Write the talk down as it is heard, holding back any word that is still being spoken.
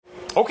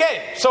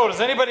Okay, so does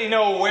anybody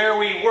know where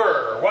we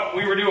were, what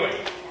we were doing?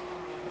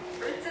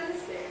 Fruits of the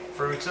Spirit.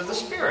 Fruits of the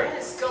Spirit.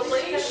 Yes,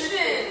 Galatians.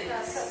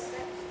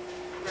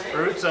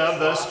 Fruits of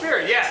the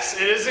Spirit. Yes,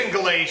 it is in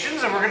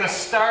Galatians, and we're going to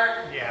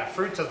start,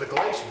 fruits of the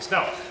Galatians.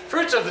 No,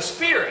 fruits of the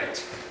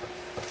Spirit.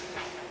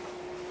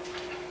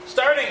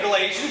 Starting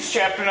Galatians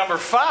chapter number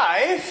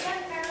 5.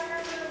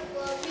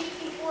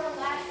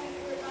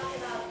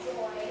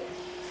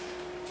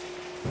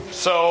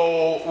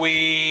 So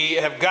we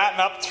have gotten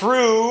up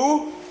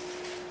through...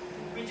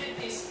 We did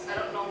peace. I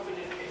don't know if we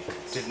did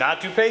patience. Did not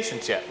do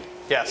patience yet.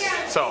 Yes,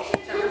 so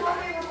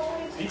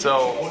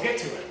we'll get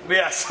to it.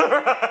 Yes,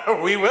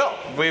 we will.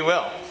 We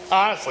will.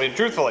 Honestly and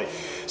truthfully.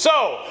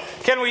 So,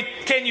 can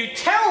you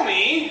tell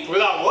me,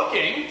 without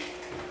looking,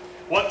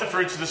 what the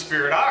fruits of the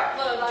Spirit are?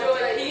 Love,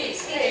 joy,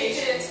 peace,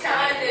 patience,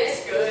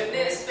 kindness,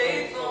 goodness,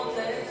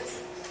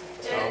 faithfulness,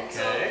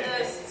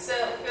 gentleness,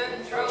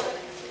 self-control.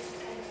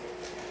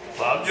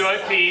 Love, joy,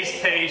 peace,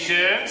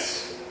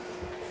 patience.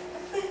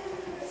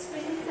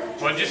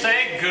 What'd you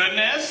say?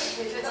 Goodness?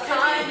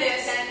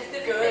 Kindness,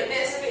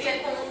 goodness,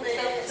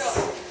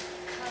 faithfulness.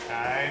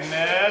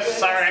 Kindness.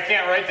 Sorry, I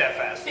can't write that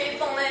fast.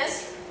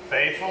 Faithfulness.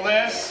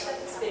 Faithfulness.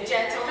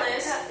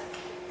 Gentleness.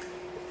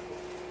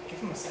 Give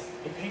him a second.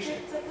 Be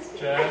patient.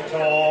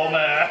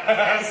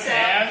 Gentleness.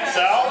 And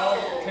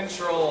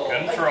Self-control.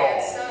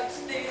 control.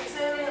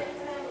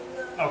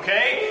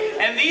 Okay?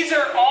 And these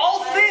are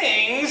all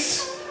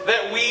things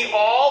that we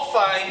all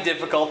find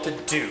difficult to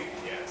do.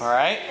 Yes.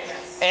 Alright?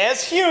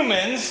 As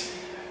humans,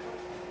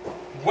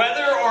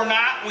 whether or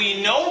not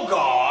we know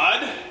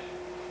God,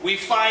 we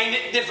find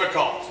it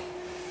difficult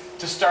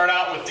to start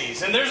out with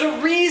these. And there's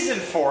a reason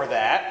for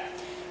that,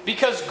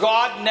 because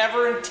God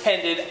never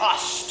intended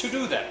us to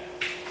do them.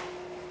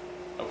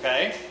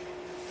 Okay?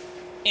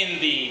 In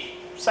the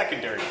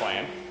secondary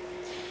plan.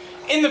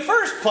 In the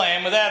first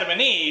plan with Adam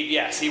and Eve,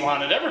 yes, he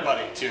wanted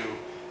everybody to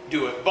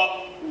do it.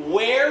 But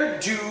where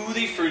do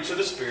the fruits of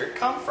the Spirit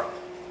come from?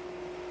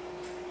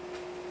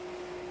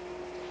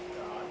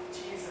 God.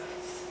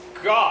 Jesus.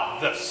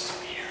 God, the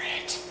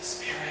Spirit.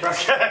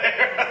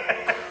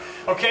 Okay.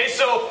 Okay,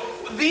 so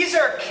these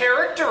are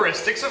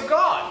characteristics of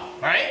God,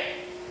 right?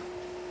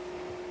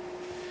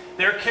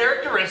 They're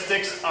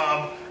characteristics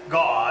of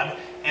God,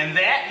 and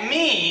that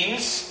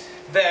means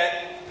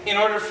that in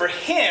order for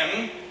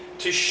Him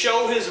to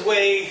show His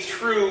way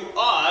through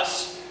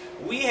us,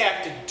 we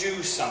have to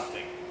do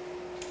something.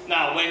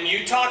 Now, when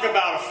you talk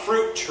about a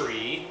fruit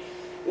tree,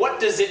 what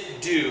does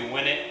it do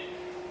when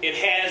it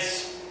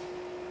has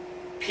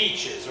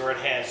peaches, or it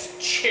has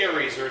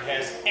cherries, or it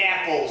has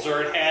apples,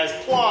 or it has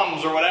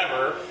plums, or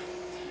whatever?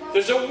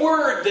 There's a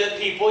word that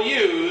people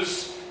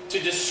use to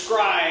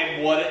describe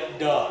what it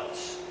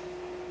does.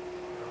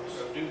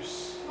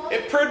 Produce.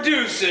 It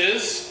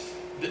produces.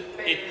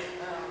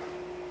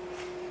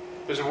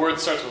 There's a word that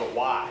starts with a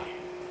Y.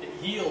 It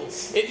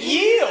yields. It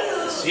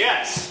yields,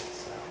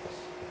 yes.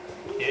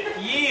 It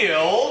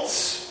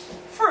yields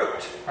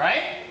fruit,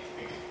 right?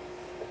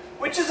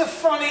 Which is a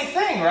funny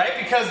thing, right?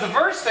 Because the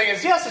verse thing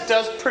is, yes, it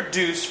does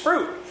produce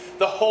fruit.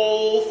 The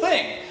whole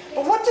thing.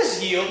 But what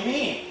does yield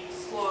mean?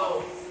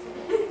 Slow.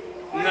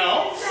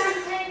 No.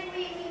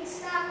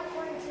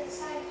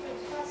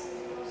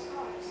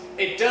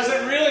 It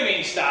doesn't really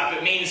mean stop.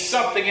 It means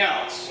something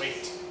else.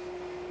 Wait.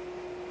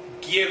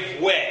 Give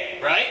way,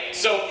 right?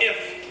 So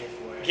if... Give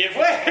way. Give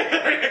way.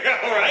 There you go,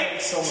 right?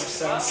 Makes so much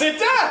sense. Sit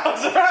down.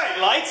 That's right.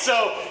 Like,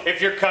 so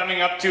if you're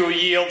coming up to a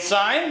yield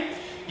sign,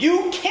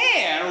 you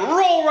can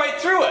roll right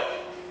through it.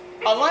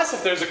 Unless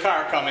if there's a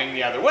car coming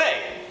the other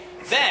way.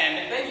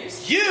 Then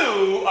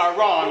you are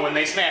wrong when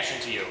they smash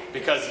into you.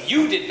 Because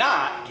you did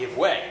not give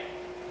way.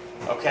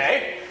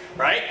 Okay?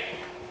 Right?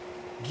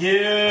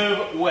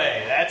 Give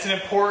way. That's an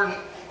important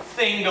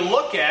thing to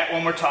look at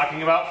when we're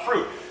talking about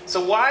fruit.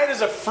 So why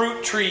does a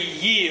fruit tree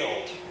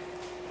yield?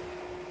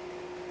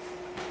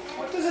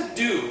 What does it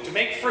do to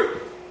make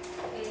fruit?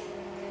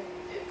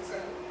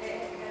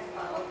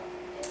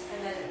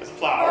 It's a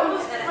flower.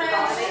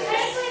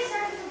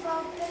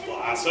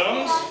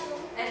 Blossoms.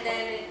 And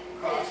then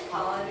it's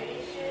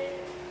pollination.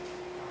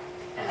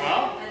 And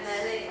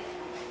then it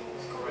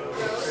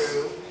grows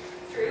fruit.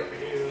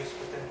 Produce,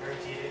 but then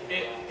birds eat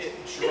it. It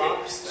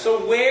drops them. So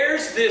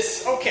where's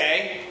this?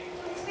 Okay,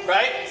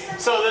 right?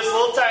 So this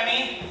little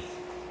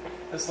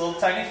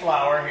tiny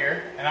flower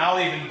here, and I'll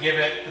even give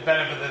it the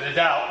benefit of the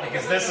doubt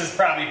because this is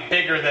probably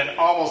bigger than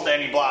almost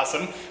any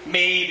blossom.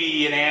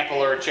 Maybe an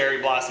apple or a cherry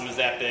blossom is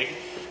that big.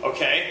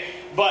 Okay,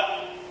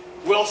 but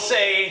we'll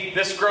say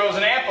this grows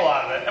an apple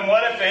out of it. And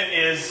what if it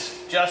is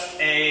just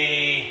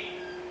a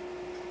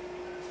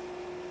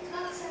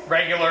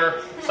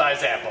regular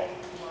size apple?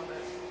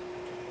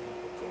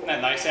 Isn't that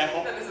a nice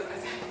apple? That is a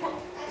nice apple.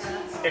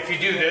 If you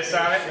do this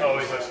on it, it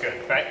always looks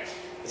good, right?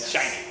 It's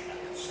shiny.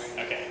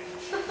 Okay.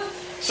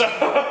 So,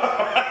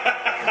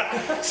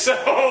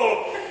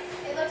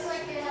 It looks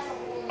like it has a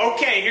hole.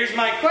 okay, here's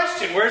my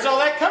question. Where's all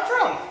that come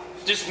from?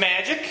 Just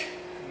magic?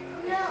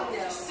 No.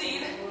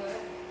 Seed.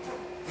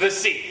 The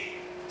seed.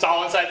 It's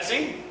all inside the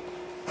seed?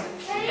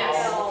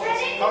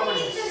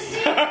 Technically, the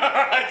seed.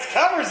 It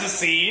covers the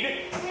seed.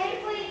 Technically,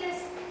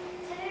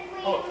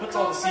 Oh, it puts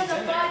all the seeds the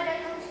in bud there.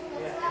 that comes from the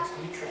Yeah, flower. it's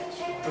nutrients.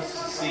 It Puts the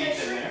comes from seeds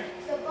in tree. there.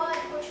 The bud,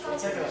 which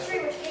comes It's from like the a- tree,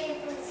 which came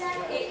from the sack.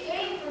 It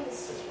came from the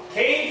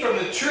Came from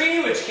the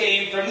tree which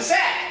came from the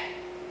sack.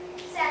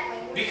 sapling.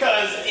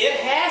 Because it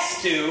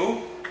has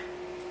to.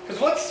 Because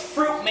what's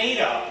fruit made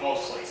of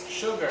mostly?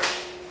 Sugar.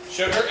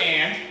 Sugar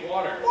and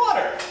Water.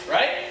 water,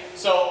 right?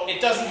 So it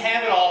doesn't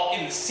have it all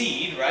in the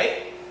seed,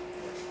 right?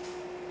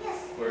 Yes.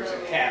 Where does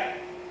it have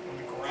it? On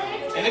the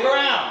ground. In the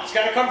ground. It's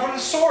got to come from the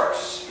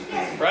source,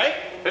 right?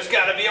 There's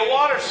got to be a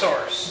water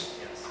source.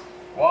 Yes.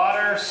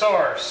 Water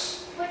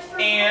source. Which for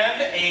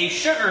And a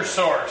sugar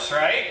source,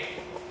 right?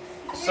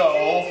 So,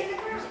 nutrients in the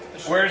ground.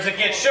 where does it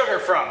get sugar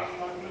from?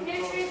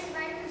 Nutrients and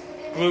vitamins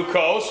within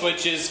Glucose,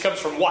 which comes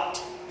from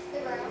what? the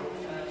ground.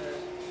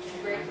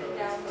 Break it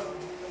down.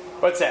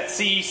 What's that?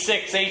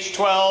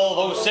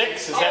 C6H12O6?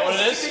 Is that what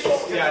it is?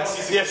 Yeah,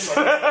 it's Yes.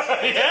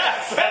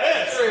 Yes, that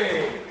is.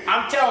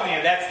 I'm telling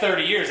you, that's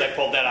 30 years I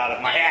pulled that out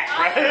of my hat,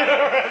 right?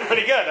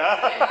 Pretty good,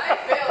 huh? And I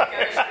failed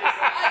chemistry, so I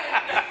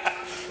didn't know.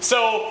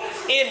 So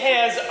it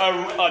has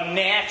a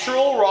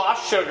natural raw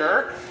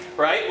sugar,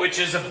 right? Which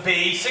is a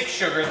basic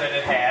sugar that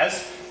it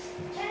has.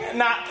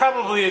 Not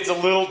probably it's a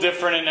little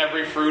different in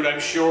every fruit. I'm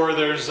sure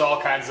there's all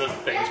kinds of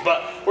things,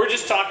 but we're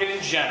just talking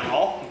in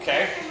general,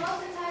 okay? And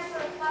most of the time for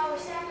a flower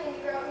sapling to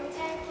grow, we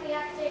technically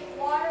have to take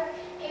water,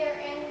 air,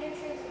 and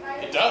nutrients and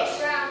vitamins It does. from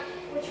the ground,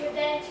 which would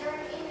then turn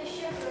into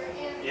sugar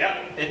and Yep,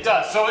 it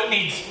does. So it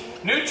needs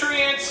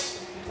nutrients,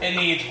 it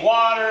needs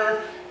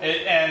water,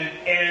 and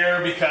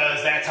air,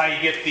 because that's how you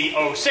get the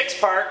O6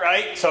 part,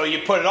 right? So you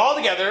put it all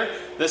together,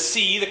 the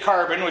C, the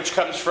carbon, which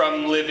comes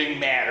from living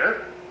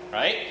matter,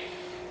 right?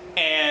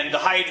 And the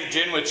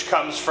hydrogen, which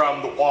comes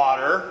from the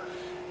water,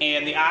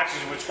 and the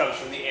oxygen, which comes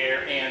from the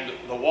air and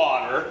the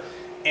water.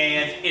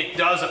 And it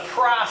does a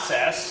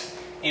process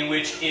in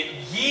which it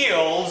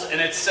yields,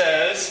 and it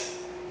says,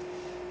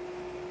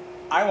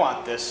 I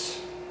want this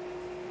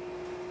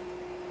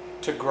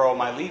to grow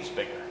my leaves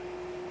bigger.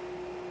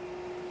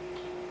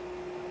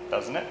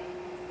 Doesn't it?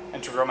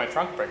 And to grow my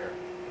trunk bigger.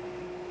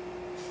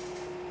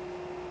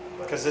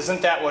 Because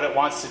isn't that what it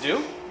wants to do?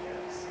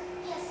 Yes.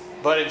 yes.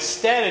 But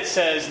instead it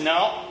says,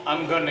 no,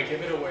 I'm going to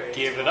Give it away.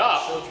 Give to it our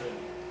up. Children.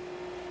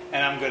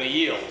 and I'm going to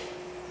yield.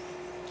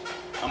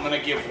 I'm going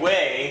to give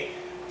way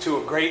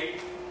to a great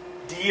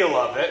deal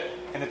of it,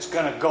 and it's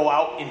going to go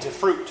out into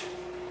fruit,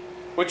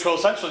 which will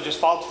essentially just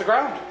fall to the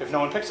ground if no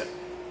one picks it.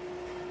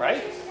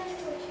 Right?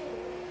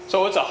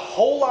 So it's a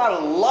whole lot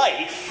of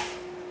life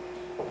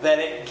that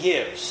it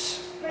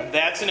gives. And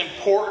that's an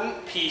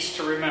important piece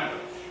to remember.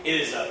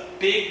 It is a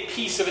big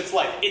piece of its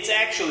life. It's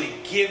actually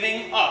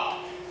giving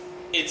up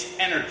its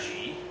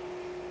energy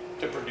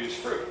to produce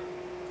fruit.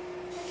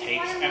 It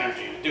takes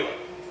energy to do it.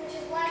 Which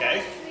is why Okay.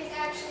 most trees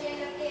actually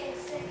end up getting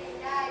sick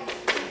and die.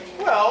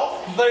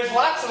 Well, there's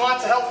lots and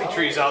lots of healthy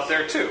trees out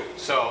there too.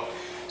 So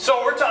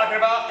we're talking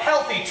about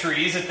healthy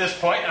trees at this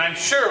point, and I'm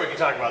sure we can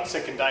talk about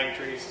sick and dying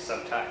trees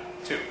sometime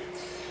too.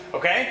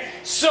 Okay?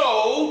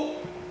 So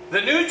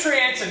the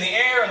nutrients in the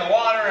air and the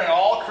water, and it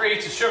all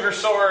creates a sugar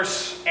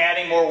source,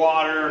 adding more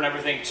water and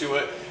everything to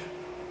it.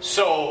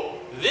 So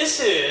this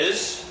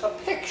is a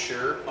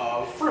picture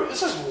of fruit.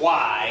 This is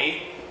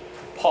why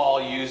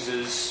Paul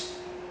uses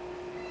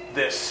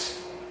this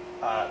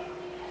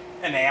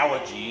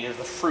analogy of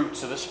the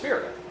fruits of the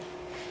Spirit.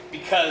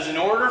 Because in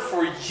order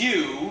for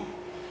you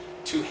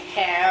to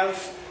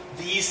have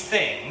these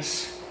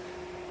things,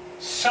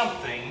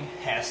 something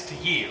has to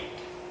yield.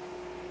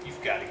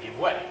 You've got to give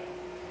way.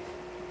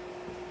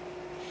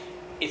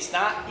 It's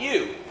not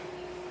you.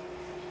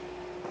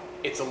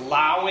 It's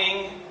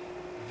allowing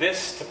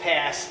this to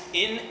pass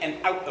in and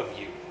out of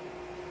you.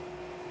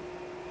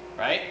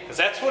 Right? Because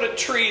that's what a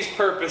tree's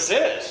purpose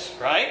is,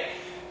 right?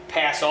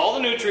 Pass all the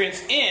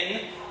nutrients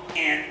in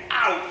and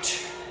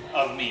out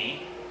of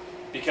me,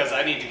 because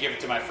I need to give it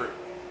to my fruit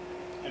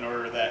in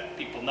order that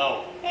people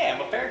know, hey, I'm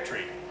a pear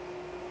tree.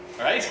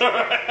 Right?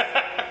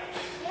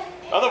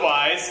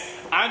 Otherwise,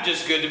 I'm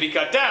just good to be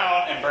cut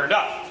down and burned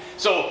up.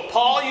 So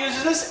Paul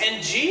uses this,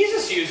 and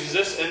Jesus uses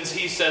this, and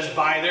he says,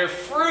 by their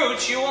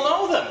fruits you will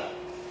know them.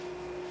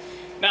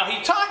 Now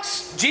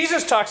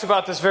Jesus talks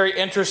about this very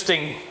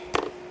interesting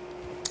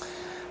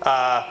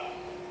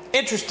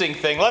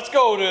thing. Let's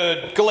go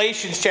to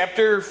Galatians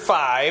chapter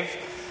 5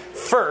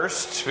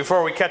 first.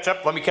 Before we catch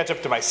up, let me catch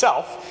up to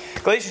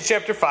myself. Galatians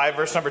chapter 5,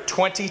 verse number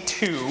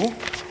 22.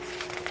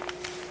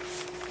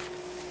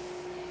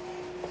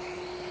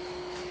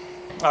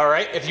 All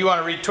right, if you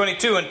want to read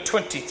 22 and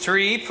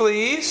 23,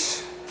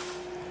 please.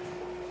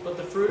 But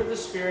the fruit of the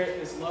Spirit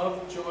is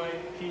love, joy,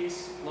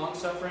 peace,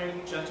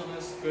 long-suffering,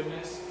 gentleness,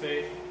 goodness,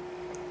 faith.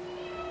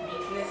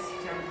 Meekness,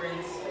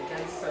 temperance,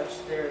 against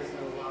such there is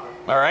no law.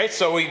 All right,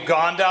 so we've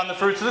gone down the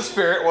fruits of the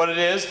Spirit, what it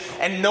is.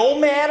 And no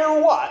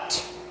matter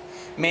what,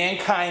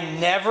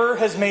 mankind never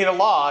has made a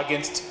law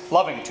against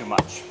loving too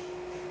much.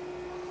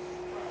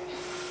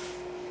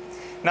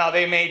 Now,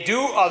 they may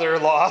do other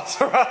laws,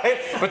 right?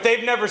 But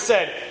they've never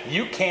said,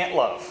 you can't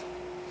love.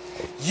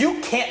 You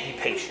can't be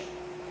patient.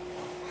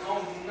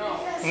 Oh no.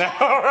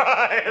 All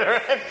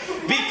right.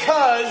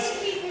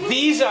 Because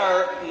these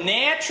are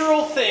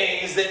natural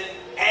things that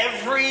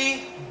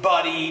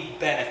everybody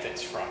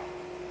benefits from.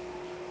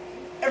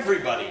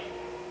 Everybody.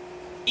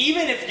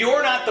 Even if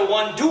you're not the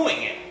one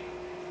doing it,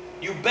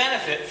 you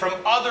benefit from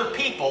other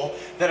people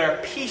that are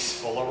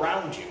peaceful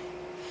around you,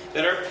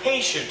 that are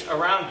patient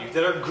around you,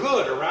 that are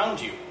good around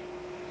you.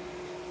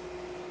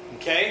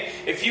 Okay?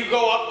 If you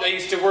go up, I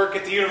used to work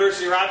at the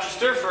University of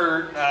Rochester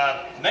for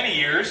many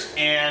years,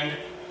 and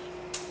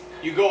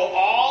you go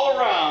all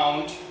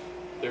around,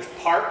 there's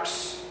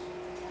parks,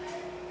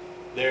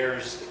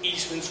 there's the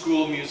Eastman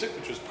School of Music,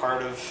 which was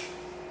part of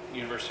the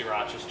University of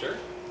Rochester,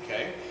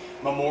 okay?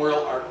 Memorial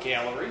Art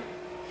Gallery,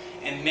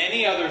 and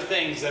many other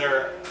things that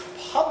are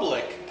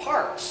public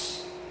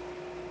parts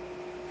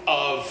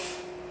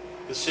of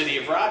the city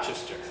of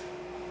Rochester.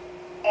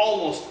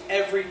 Almost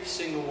every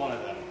single one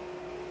of them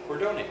were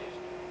donated.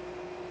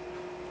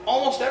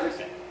 Almost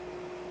everything.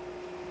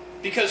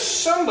 Because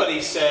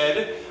somebody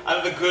said, out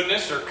of the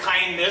goodness or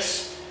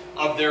kindness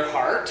of their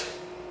heart,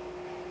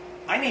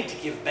 I need to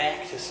give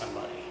back to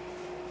somebody.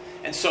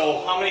 And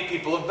so, how many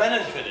people have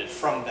benefited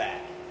from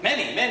that?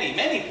 Many, many,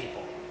 many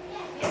people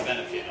have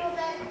benefited.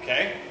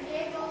 Okay?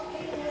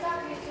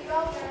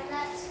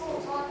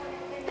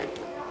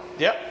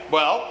 Yep.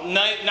 Well,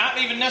 not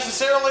even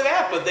necessarily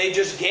that, but they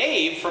just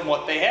gave from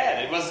what they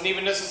had. It wasn't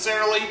even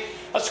necessarily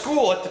a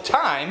school at the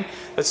time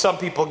that some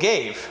people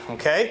gave.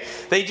 Okay?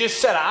 They just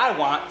said, I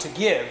want to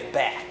give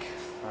back.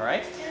 All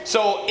right?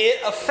 So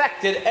it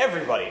affected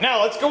everybody.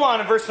 Now let's go on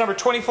to verse number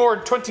 24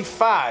 and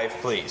 25,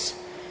 please.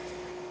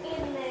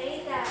 And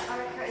they that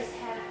are Christ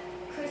have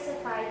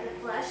crucified the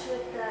flesh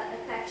with the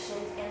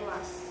affections and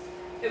lusts.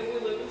 If we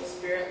live in the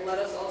Spirit, let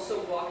us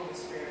also walk in the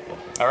Spirit.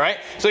 All right?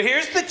 So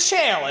here's the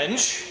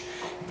challenge.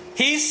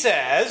 He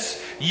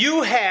says,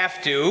 you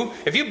have to,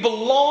 if you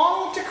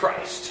belong to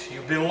Christ,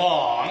 you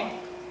belong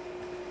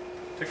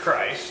to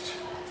Christ,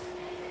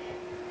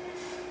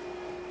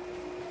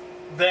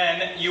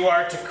 then you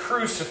are to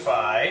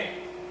crucify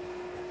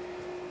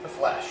the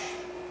flesh.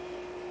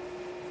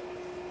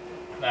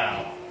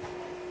 Now,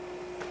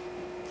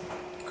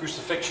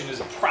 crucifixion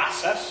is a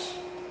process,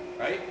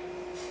 right?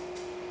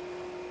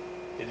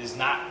 It is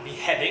not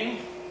beheading.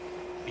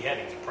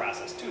 Beheading's a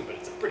process too, but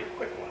it's a pretty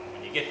quick one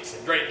when you get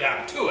right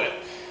down to it,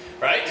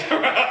 right?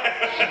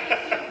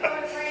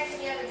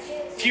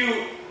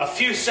 A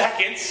few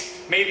seconds,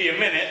 maybe a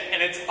minute,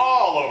 and it's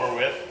all over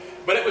with.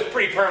 But it was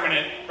pretty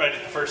permanent right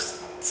at the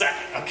first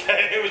second,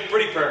 okay? It was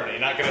pretty permanent.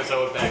 You're not going to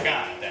sew it back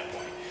on at that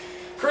point.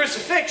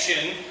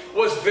 Crucifixion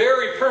was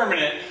very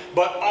permanent,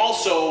 but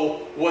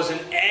also was an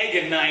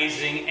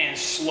agonizing and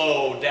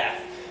slow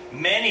death.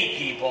 Many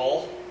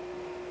people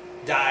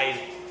died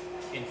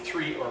in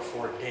 3 or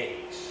 4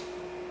 days,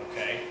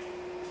 okay?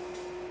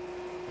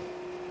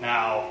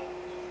 Now,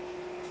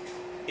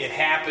 it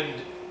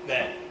happened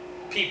that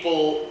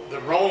people, the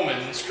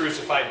Romans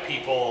crucified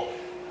people,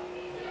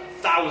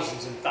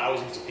 thousands and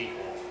thousands of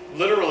people,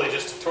 literally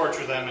just to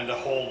torture them and to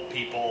hold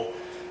people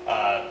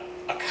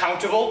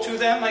accountable to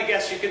them, I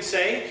guess you could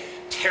say,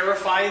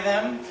 terrify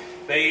them.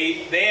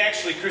 They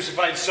actually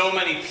crucified so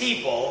many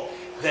people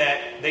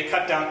that they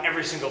cut down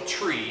every single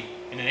tree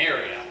in an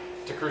area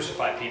to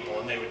crucify people,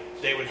 and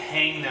they would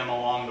hang them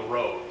along the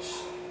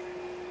roads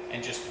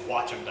and just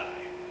watch them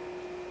die.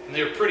 And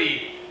they were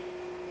pretty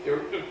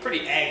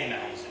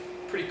agonizing,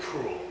 pretty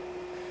cruel.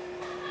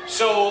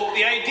 So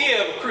the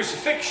idea of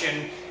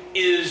crucifixion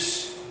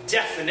is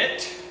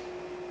definite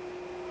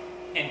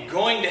and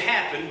going to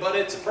happen, but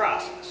it's a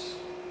process.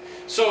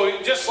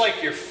 So just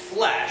like your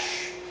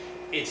flesh,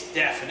 it's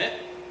definite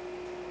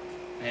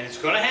and it's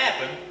going to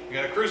happen. You're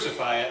going to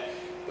crucify it,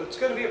 but it's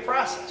going to be a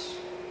process.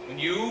 When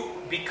you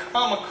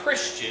become a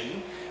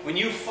Christian, when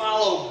you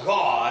follow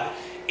God,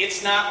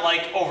 it's not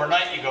like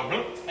overnight you go,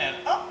 and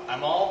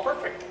I'm all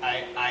perfect.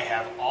 I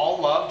have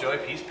all love, joy,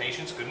 peace,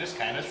 patience, goodness,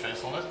 kindness,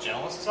 faithfulness,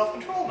 gentleness, and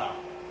self-control now.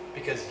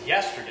 Because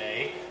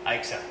yesterday I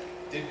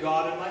accepted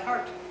God in my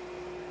heart.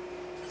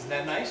 Isn't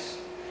that nice?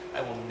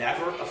 I will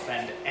never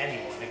offend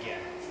anyone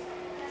again.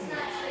 That's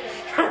not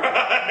true.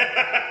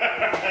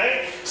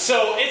 Right?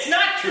 So it's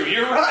not true.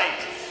 You're right.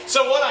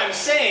 So what I'm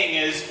saying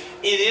is,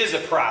 it is a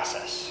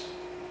process.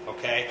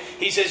 Okay?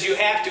 He says you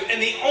have to,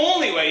 and the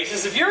only way, he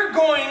says, if you're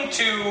going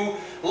to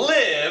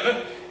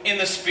live in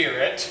the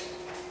Spirit,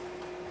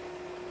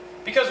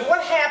 because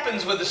what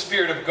happens with the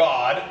Spirit of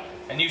God,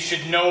 and you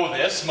should know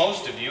this,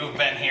 most of you have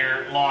been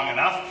here long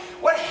enough,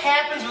 what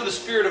happens with the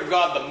Spirit of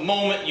God the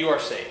moment you are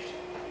saved?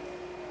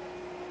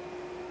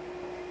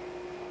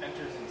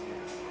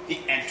 He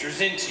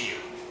enters into you.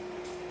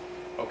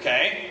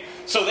 Okay?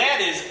 So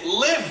that is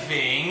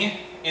living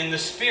in the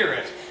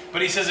Spirit.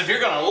 But he says if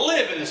you're going to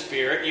live in the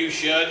Spirit, you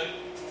should,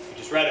 you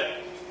just read it.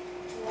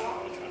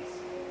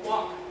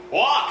 Walk.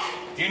 Walk.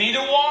 You need to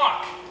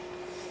walk.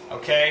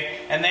 Okay?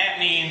 And that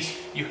means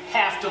you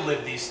have to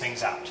live these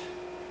things out.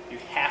 You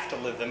have to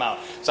live them out.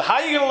 So how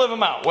are you going to live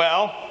them out?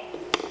 Well,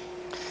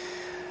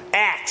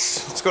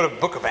 Acts. Let's go to the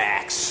book of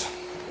Acts.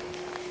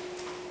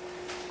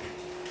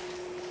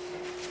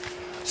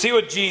 See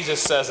what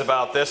Jesus says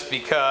about this,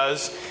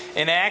 because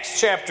in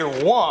Acts chapter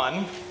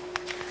 1,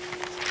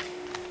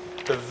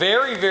 the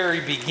very,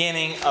 very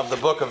beginning of the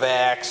book of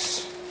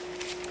Acts,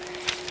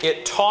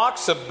 it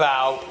talks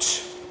about,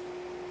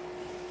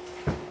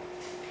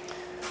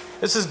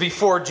 this is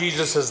before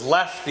Jesus has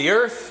left the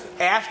earth,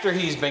 after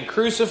he's been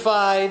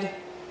crucified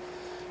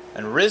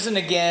and risen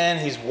again.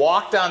 He's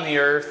walked on the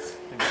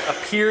earth,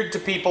 appeared to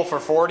people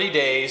for 40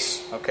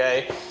 days,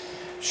 okay?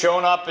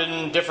 Shown up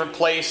in different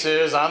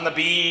places, on the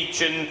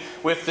beach, and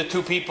with the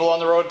two people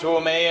on the road to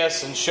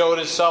Emmaus, and showed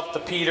himself to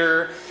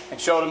Peter, and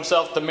showed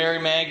himself to Mary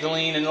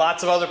Magdalene, and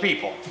lots of other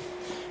people.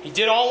 He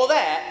did all of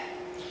that,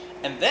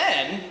 and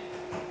then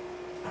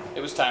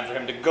it was time for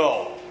him to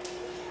go.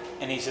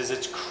 And he says,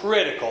 it's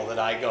critical that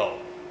I go.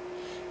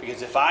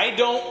 Because if I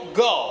don't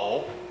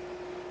go,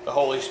 the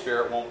Holy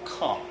Spirit won't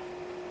come.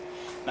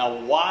 Now,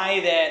 why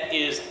that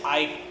is,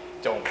 I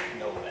don't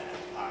know that,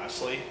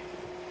 honestly.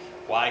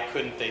 Why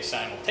couldn't they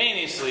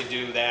simultaneously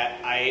do that?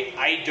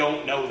 I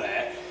don't know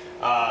that.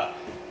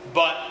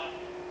 But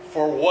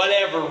for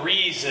whatever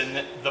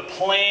reason, the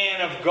plan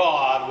of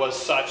God was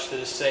such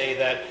to say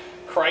that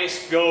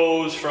Christ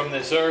goes from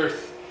this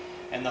earth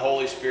and the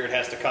Holy Spirit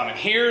has to come. And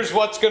here's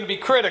what's going to be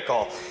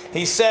critical.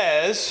 He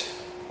says,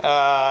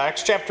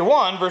 Acts chapter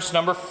 1, verse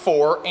number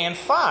 4 and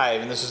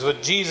 5. And this is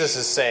what Jesus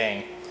is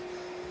saying.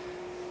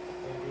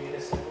 And being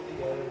assembled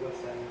together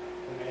with them,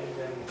 commanded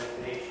them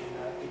that they should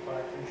not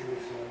depart from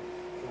Jerusalem,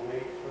 to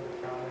wait for the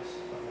promise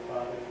of the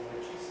Father,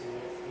 which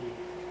saith he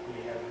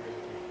have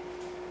heard me.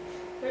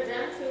 For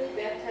John truly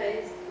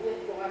baptized with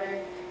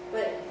water,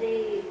 but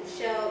they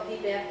shall be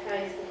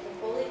baptized with the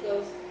Holy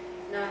Ghost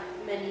not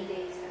many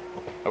days now.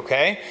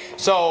 Okay,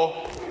 so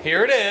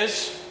here it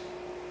is.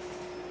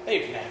 They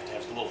even have to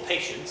have a little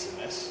patience in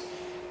this.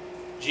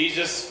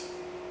 Jesus,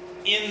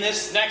 in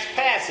this next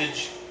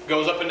passage,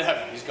 goes up into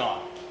heaven. He's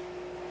gone.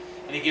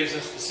 And he gives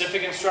them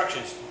specific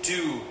instructions.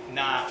 Do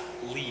not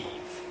leave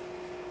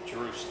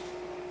Jerusalem.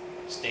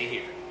 Stay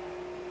here.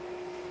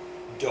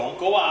 Don't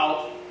go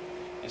out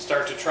and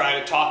start to try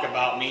to talk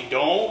about me.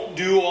 Don't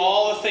do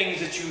all the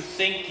things that you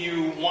think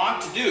you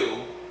want to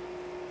do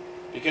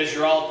because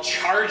you're all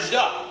charged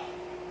up.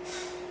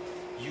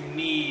 You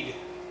need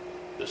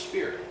the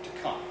Spirit to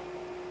come.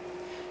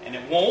 And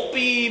it won't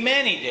be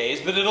many days,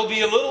 but it'll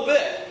be a little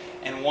bit.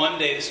 And one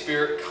day the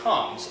Spirit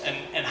comes.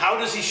 And how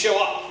does he show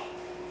up?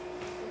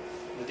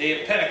 The day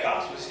of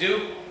Pentecost. What does he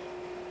do?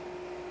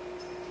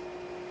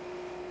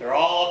 They're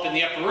all up in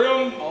the upper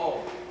room.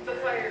 Oh, The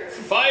fire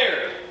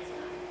Fire.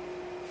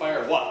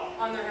 Fire what?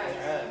 on their their heads.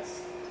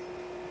 heads.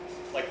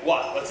 Like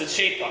what? What's it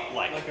shaped up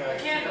like? Like A a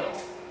candle.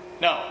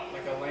 No.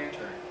 Like a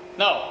lantern.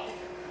 No.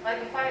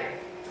 Like a fire.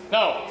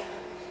 No.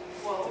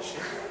 Whoa.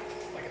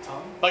 Like a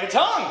tongue? Like a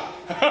tongue.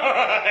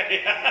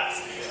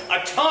 Yes. A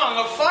tongue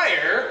of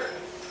fire.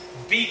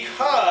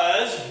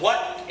 Because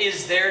what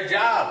is their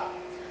job?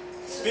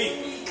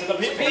 Speak to the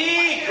people.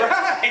 Speak,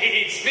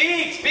 right.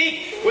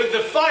 Speak. With the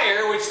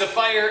fire, which the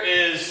fire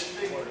is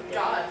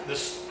God.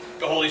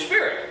 the Holy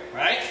Spirit,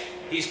 right?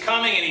 He's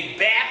coming and he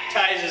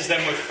baptizes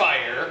them with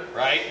fire,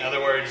 right? In other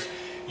words,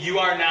 you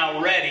are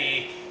now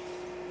ready.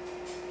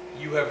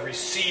 You have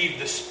received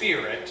the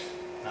Spirit.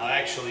 Now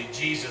actually,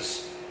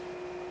 Jesus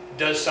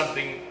does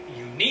something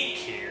unique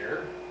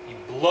here. He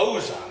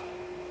blows on them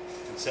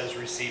and says,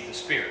 receive the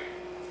Spirit.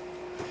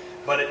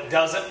 But it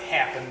doesn't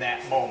happen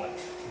that moment,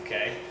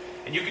 okay?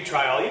 And you can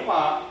try all you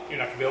want. You're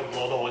not going to be able to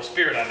blow the Holy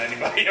Spirit on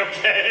anybody,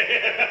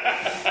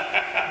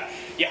 okay?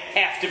 You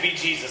have to be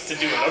Jesus to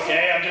do it,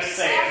 okay? I'm just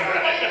saying,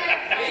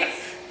 right?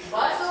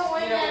 But, So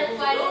when you know, they're we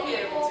fighting will be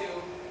able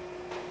people-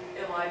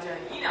 to Elijah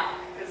and Enoch,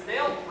 because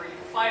they'll breathe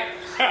fire.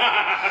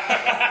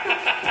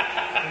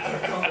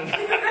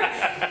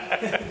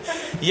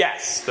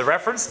 Yes, the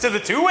reference to the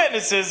two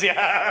witnesses,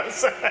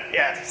 yes.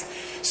 Yes.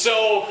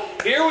 So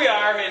here we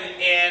are,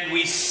 and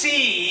we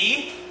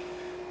see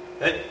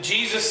that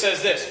Jesus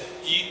says this.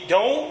 You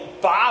don't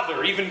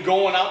bother even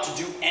going out to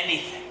do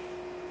anything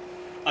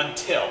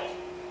until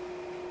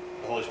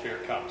the Holy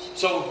Spirit comes.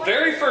 So the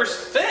very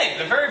first thing,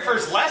 the very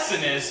first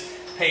lesson is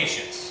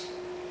patience.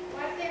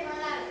 What if they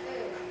run out of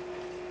food?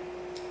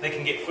 They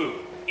can get food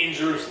in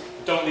Jerusalem.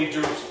 Don't leave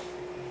Jerusalem.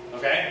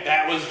 Okay?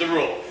 That was the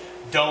rule.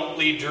 Don't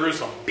leave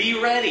Jerusalem.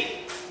 Be ready.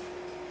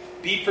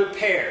 Be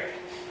prepared.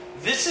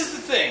 This is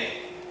the thing.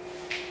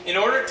 In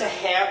order to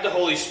have the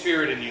Holy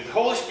Spirit in you, the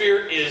Holy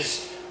Spirit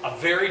is a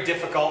very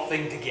difficult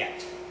thing to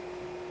get.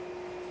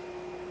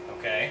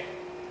 Okay?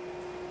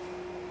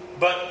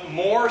 But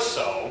more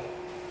so,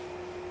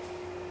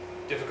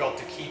 difficult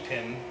to keep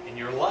him in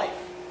your life.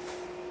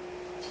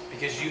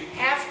 Because you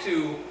have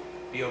to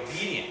be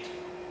obedient.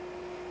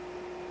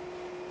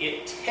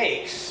 It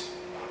takes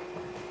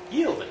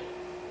yielding.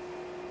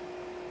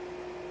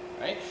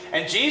 Right?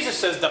 And Jesus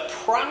says the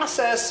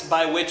process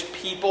by which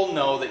people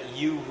know that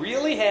you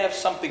really have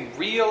something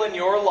real in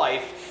your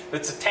life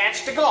that's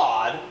attached to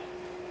God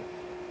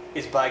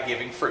is by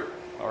giving fruit,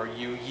 or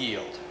you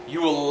yield.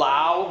 You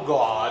allow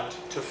God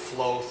to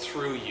flow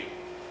through you.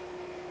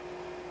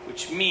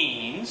 Which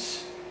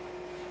means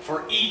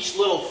for each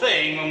little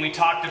thing, when we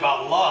talked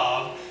about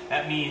love,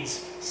 that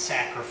means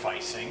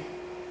sacrificing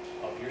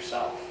of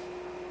yourself.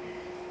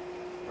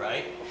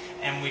 Right?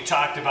 And we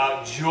talked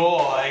about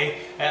joy,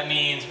 that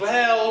means,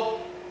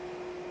 well,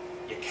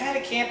 you kind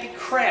of can't be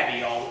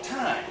crabby all the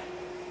time.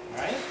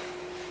 Right?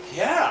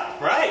 Yeah,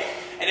 right.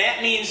 And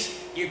that means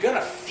you're going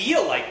to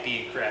feel like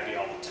being crabby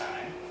all the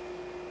time,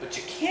 but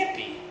you can't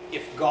be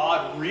if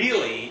God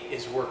really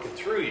is working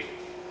through you.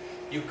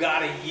 You've got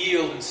to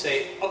yield and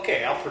say,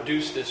 okay, I'll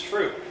produce this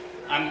fruit.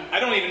 I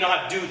don't even know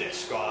how to do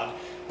this, God,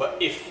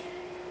 but if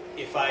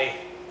I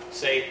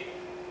say,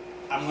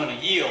 I'm going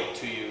to yield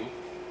to you,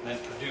 then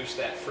produce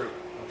that fruit,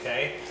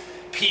 okay?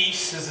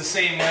 Peace is the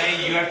same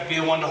way. You have to be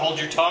the one to hold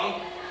your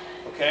tongue,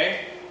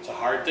 okay? It's a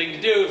hard thing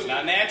to do. It's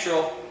not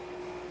natural.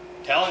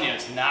 I'm telling you,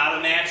 it's not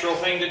a natural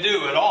thing to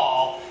do at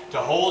all, to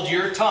hold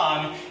your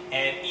tongue,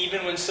 and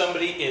even when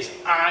somebody is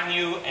on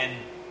you and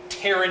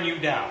tearing you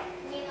doan.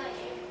 You mean like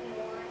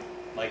everyone?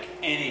 Like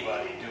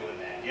anybody doing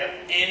that. Yep,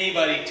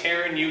 anybody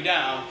tearing you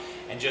down,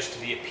 and just to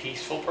be a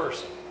peaceful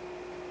person.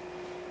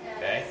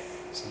 Okay?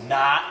 It's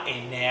not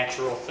a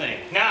natural thing.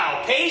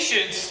 Now,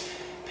 patience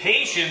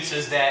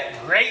is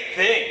that great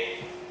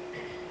thing.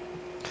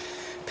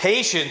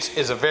 Patience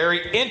is a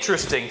very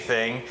interesting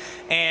thing,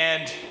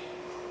 and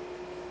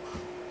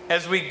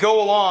as we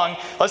go along,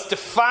 let's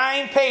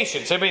define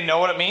patience. Anybody know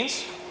what it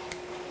means?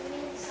 It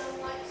means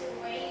somewhat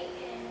to wait,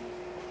 and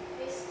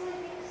basically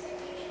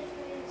patience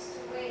means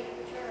to wait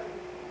your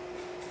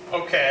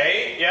turn.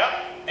 Okay, yep.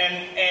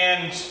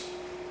 And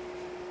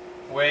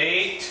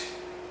wait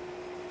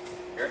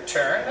your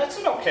turn. That's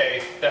an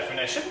okay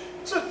definition.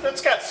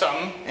 That's got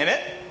something in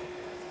it.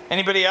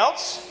 Anybody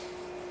else?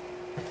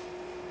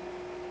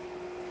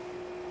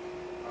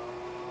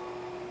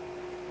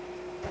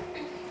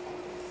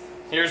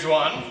 Here's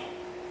one.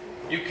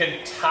 You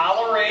can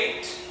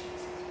tolerate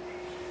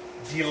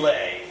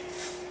delay.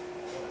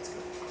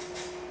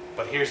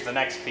 But here's the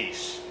next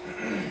piece.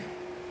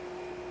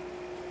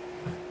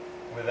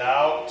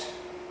 Without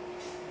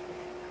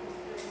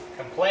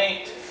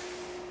complaint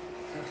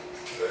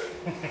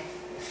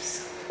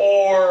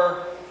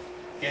or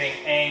getting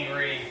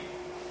angry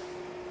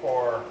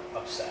or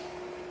upset.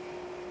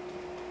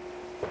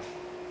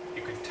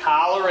 You can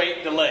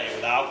tolerate delay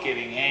without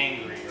getting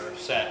angry or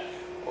upset,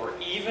 or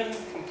even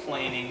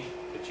complaining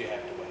that you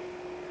have to wait.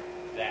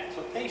 That's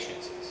what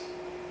patience is.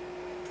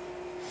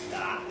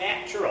 Not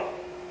natural.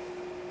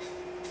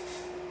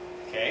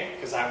 Okay?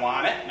 Because I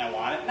want it, and I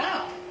want it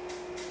now.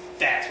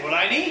 That's what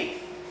I need.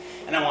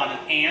 And I want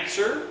an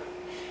answer,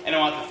 and I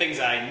want the things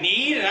I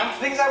need, and I want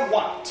the things I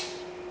want.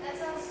 That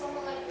sounds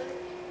somewhat like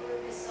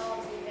we're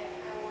salty that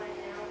I want it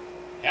now.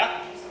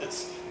 Yeah?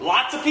 It's,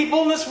 lots of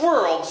people in this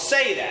world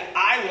say that.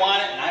 I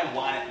want it, and I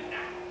want it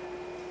now.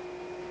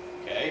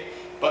 Okay?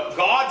 But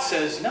God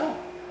says, no.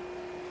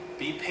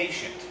 Be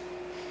patient.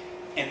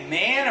 And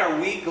man,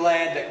 are we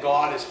glad that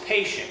God is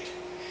patient.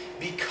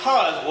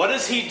 Because what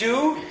does He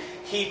do?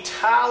 He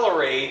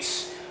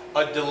tolerates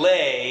a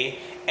delay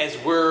as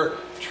we're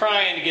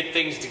trying to get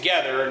things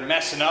together and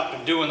messing up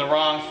and doing the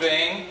wrong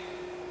thing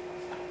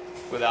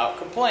without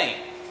complaint,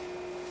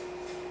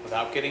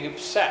 without getting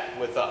upset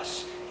with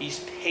us. He's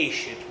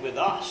patient with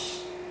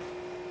us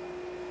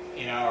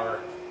in our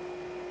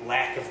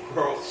lack of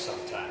growth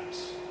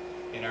sometimes,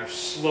 in our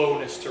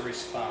slowness to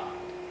respond,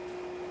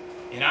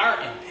 in our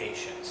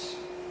impatience.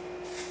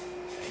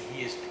 And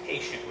He is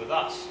patient with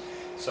us.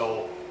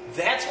 So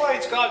that's why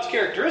it's God's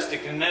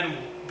characteristic. And then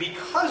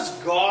because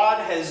God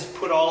has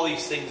put all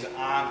these things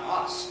on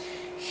us,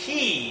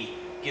 He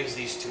gives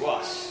these to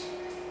us.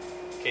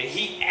 Okay,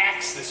 He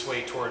acts this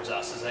way towards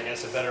us, is I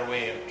guess a better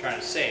way of trying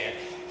to say it.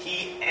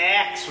 He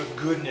acts with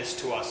goodness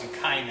to us and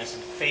kindness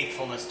and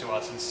faithfulness to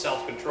us and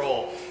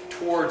self-control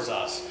towards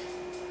us.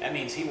 That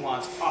means He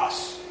wants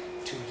us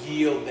to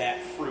yield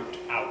that fruit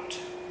out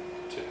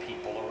to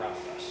people around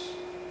us.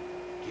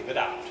 Give it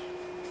out.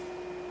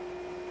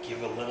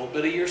 Give a little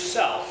bit of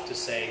yourself to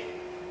say,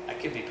 I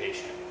can be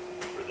patient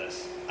for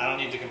this. I don't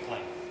need to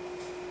complain.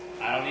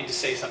 I don't need to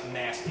say something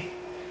nasty.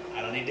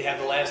 I don't need to have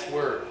the last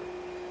word.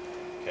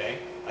 Okay?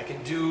 I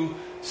can do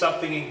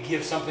something and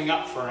give something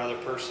up for another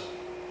person.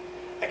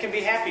 I can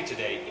be happy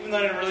today, even though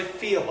I didn't really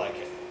feel like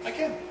it. I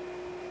can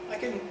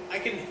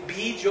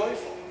be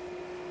joyful.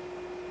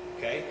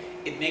 Okay?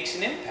 It makes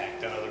an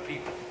impact on other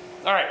people.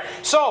 All right,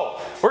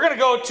 so we're going to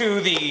go to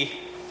the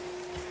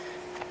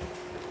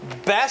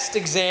best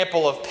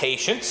example of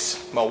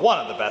patience. Well, one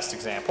of the best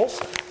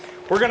examples.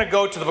 We're going to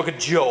go to the book of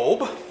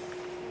Job.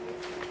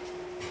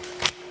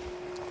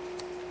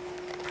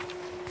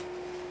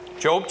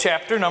 Job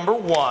chapter number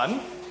 1.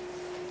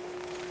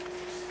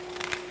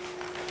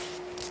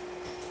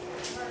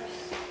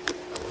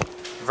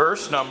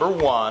 Verse number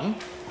 1.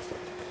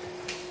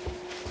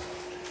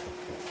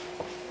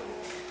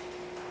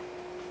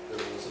 There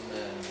was a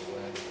man in the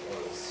land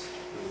of Uz,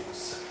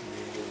 whose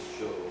name was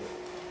Job,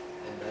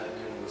 and that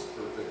man was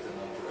perfect and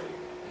upright,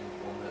 and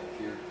one that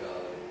feared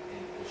God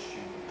and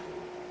eschewed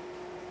evil.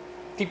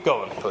 Keep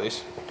going,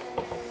 please.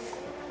 And there was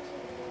born unto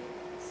him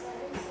 7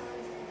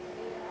 sons and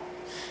 3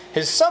 daughters.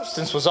 His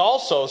substance was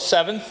also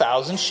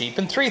 7,000 sheep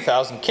and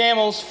 3,000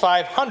 camels,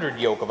 500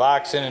 yoke of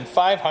oxen, and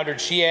 500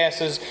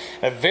 she-asses,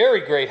 and a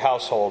very great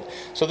household.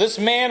 So this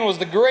man was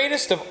the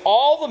greatest of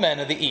all the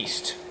men of the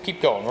east.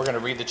 Keep going. We're going to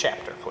read the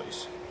chapter,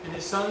 please. And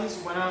his sons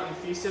went out and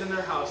feasted in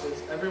their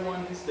houses, every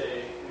one his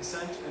day, and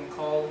sent and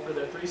called for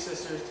their 3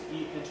 sisters to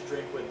eat and to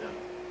drink with them.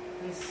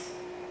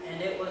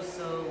 And it was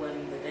so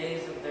when the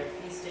days of their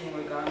feasting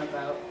were gone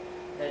about,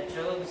 that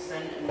Job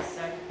sent and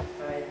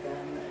sanctified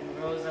them,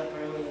 and rose up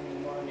early in the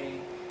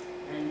morning,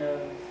 and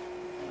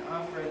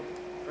offered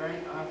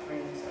burnt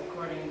offerings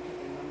according to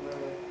the number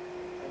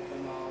of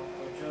them all.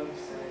 For Job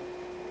said,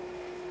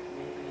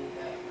 maybe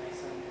that my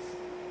sons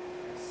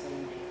have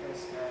sinned and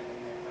cursed God in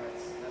their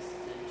hearts. Thus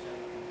did Job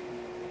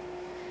continually.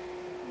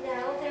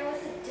 Now there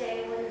was a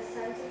day when the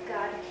sons of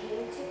God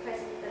came to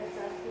present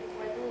themselves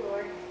before the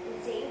Lord, and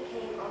Satan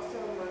came also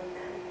among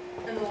them.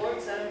 And the Lord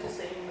said unto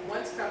Satan,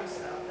 Whence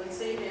comest thou? Then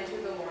Satan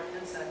answered the Lord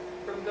and said,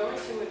 From going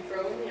to and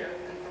fro in the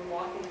earth, and from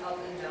walking up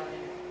and down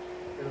in it.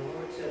 And the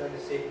Lord said unto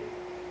Satan,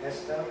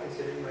 Hast thou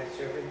considered my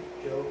servant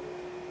Job,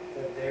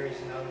 that there is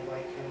none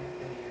like him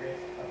in the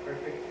earth, a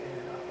perfect and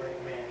an upright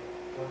man,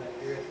 one that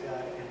feareth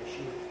God and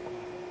escheweth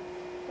evil?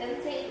 Then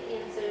Satan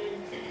answered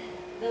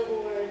the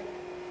Lord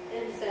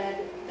and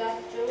said,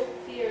 Doth Job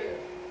fear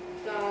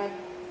God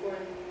for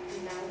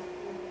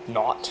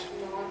Not.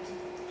 naught?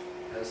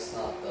 Hast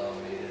not thou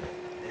made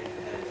an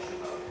hedge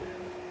about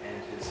him and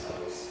his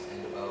house,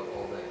 and about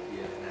all that he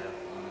hath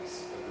on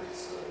his every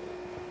side?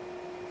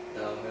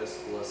 Thou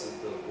hast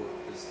blessed the work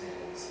of his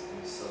hands,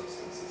 and his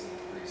substance is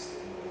increased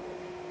in the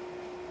land.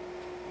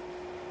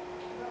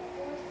 But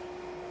forth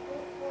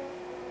from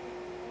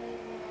a man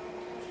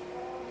touched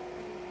all the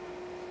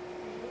earth,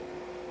 and he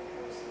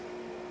cursed him.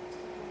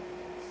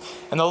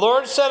 And the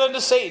Lord said unto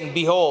Satan,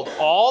 Behold,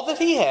 all that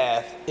he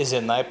hath is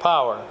in thy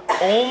power.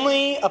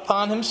 Only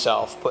upon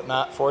himself put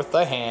not forth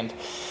thy hand.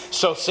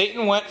 So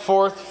Satan went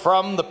forth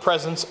from the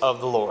presence of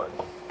the Lord.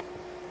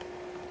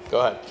 Go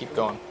ahead, keep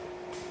going.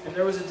 And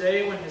there was a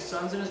day when his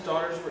sons and his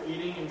daughters were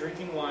eating and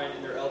drinking wine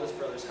in their eldest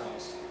brother's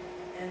house.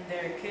 And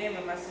there came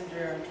a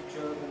messenger unto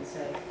Job and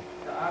said,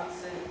 The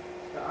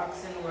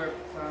oxen were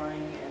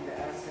plowing, and the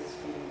asses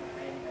feeding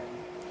beside them.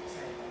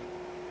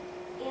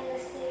 And the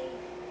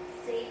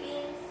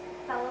Sabeans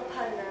fell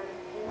upon them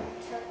and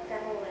took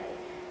them away.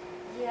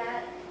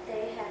 Yet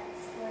they had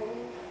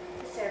slain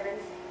the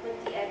servants with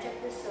the edge of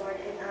the sword,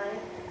 and I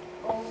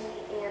only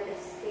am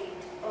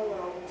escaped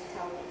alone to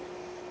tell thee.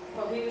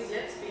 While he was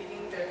yet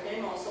speaking, there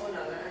came also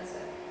another and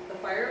said, The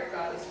fire of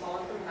God is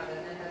fallen from heaven,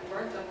 and hath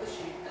burnt up the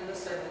sheep and the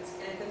servants,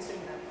 and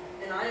consumed them.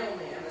 And I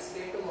only am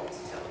escaped alone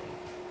to tell thee.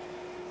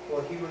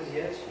 While he was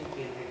yet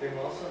speaking, there came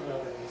also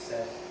another and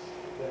said,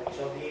 The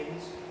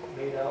Chaldeans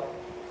made out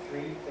 3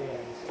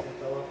 bands, and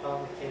fell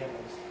upon the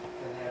camels,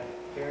 and have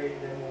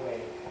carried them away,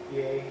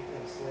 yea,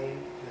 and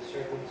slain the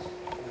servants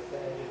with the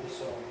edge of the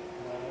sword,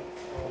 and I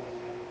only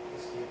am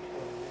escaped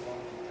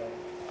alone to tell.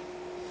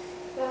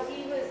 While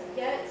he was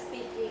yet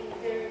speaking,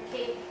 there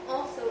came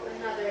also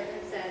another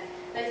and said,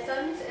 Thy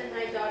sons and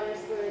thy daughters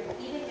were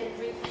eating and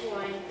drinking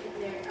wine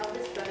in their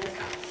eldest brother's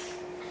house.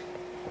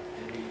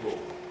 And behold,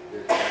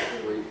 there came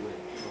a great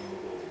wind from the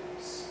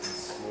wilderness, and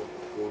smote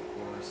the 4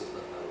 corners of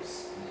the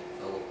house, and it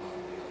fell upon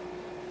the young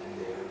men, and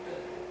they are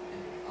dead,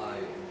 and I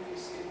only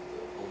escaped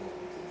alone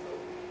to tell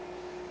thee.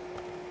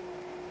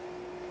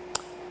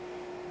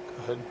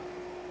 Go ahead.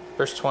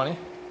 Verse 20. Then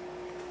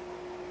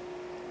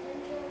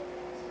Job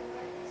rose and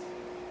wiped his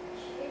feet,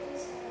 shaved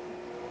his head, and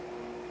fell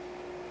upon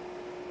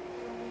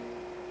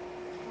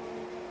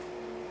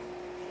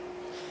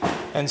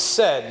And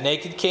said,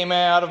 Naked came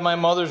I out of my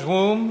mother's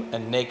womb,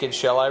 and naked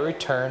shall I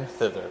return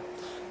thither.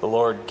 The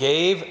Lord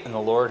gave, and the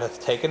Lord hath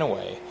taken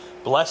away.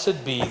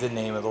 Blessed be the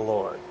name of the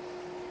Lord.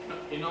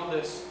 In all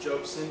this,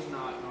 Job sinned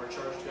not, nor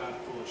charged God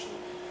foolishly.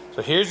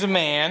 So here's a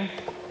man.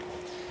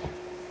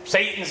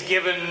 Satan's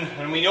given,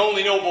 and we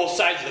only know both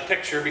sides of the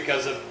picture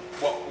because of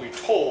what we're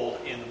told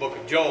in the book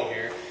of Job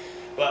here.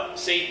 But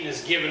Satan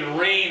is given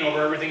reign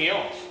over everything he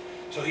owns.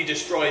 So he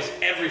destroys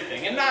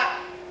everything. And not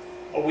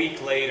a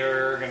week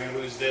later, going to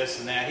lose this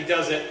and that. He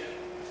does it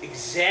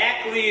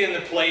exactly in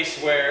the place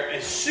where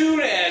as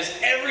soon as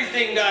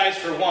everything dies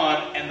for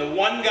one, and the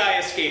one guy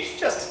escapes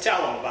just to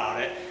tell him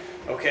about it,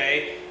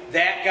 okay,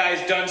 that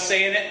guy's done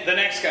saying it, the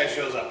next guy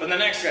shows up, and the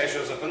next guy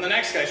shows up, and the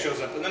next guy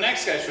shows up, and the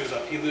next guy shows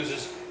up. He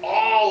loses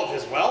all of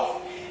his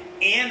wealth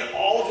and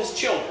all of his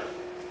children,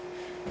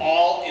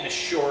 all in a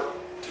short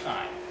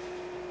time.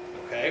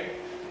 Okay?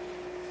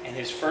 And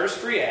his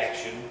first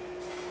reaction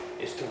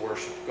is to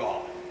worship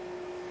God,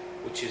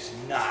 which is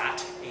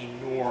not a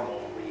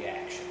normal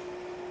reaction.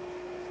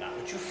 Not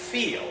what you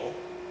feel,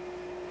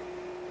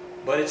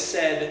 but it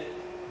said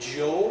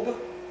Job,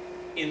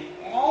 in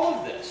all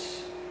of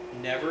this,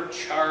 never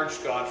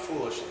charged God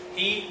foolishly.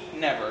 He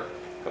never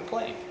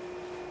complained.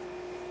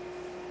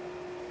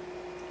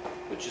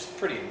 Which is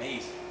pretty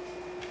amazing.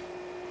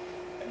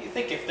 And you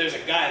think if there's a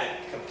guy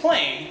that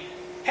complained,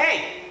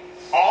 hey,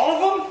 all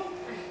of them?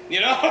 You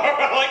know,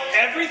 like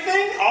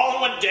everything? All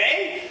in one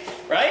day?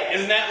 Right?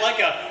 Isn't that like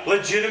a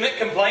legitimate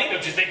complaint?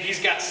 Don't you think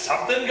he's got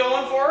something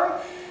going for him?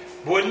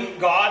 Wouldn't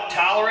God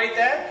tolerate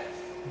that?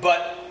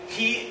 But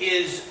he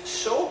is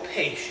so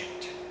patient.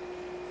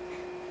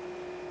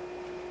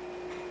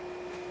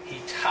 He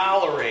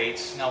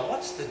tolerates. Now,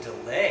 what's the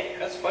delay?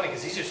 That's funny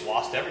because he's just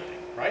lost everything,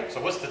 right?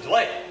 So what's the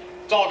delay?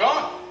 It's all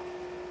gone.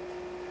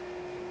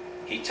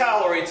 He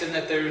tolerates in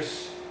that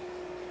there's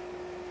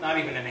not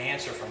even an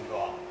answer from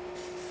God.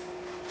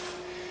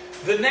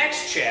 The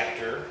next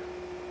chapter,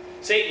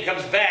 Satan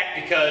comes back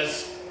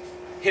because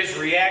his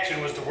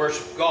reaction was to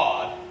worship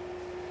God.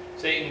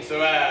 Satan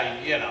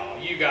said,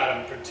 you got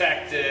him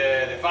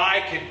protected. If I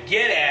could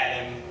get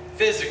at him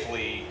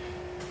physically,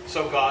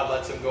 so God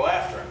lets him go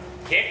after him.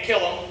 Can't kill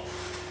him,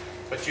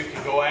 but you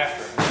can go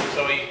after him.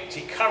 So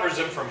he covers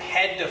him from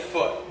head to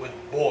foot with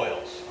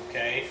boils,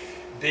 okay?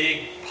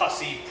 Big,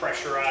 pussy,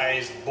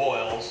 pressurized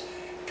boils.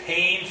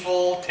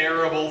 Painful,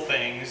 terrible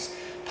things.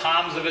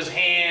 Palms of his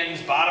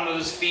hands, bottom of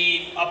his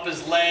feet, up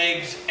his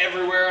legs,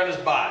 everywhere on his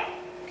body,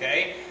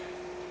 okay?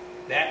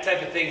 That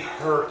type of thing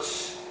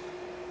hurts.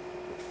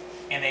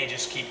 And they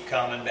just keep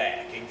coming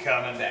back and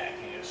coming back.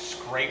 You just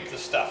scrape the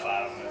stuff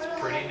out of them. It's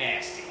pretty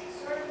nasty.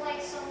 Sort of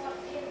like somewhat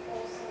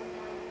painful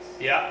sometimes.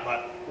 Yeah,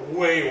 but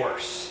way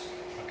worse.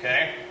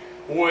 Okay?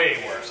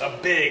 Way worse. A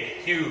big,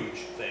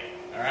 huge thing.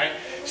 Alright?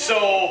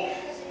 So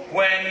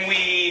when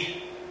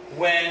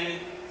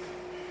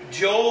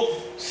Job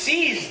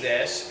sees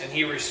this and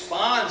he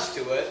responds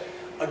to it,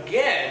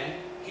 again,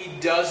 he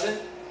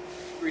doesn't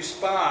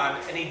respond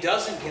and he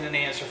doesn't get an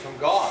answer from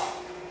God.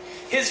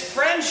 His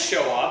friends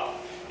show up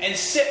and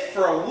sit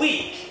for a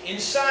week in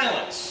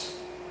silence.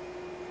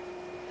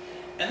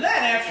 And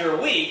then after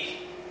a week,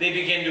 they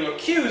begin to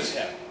accuse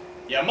him.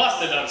 You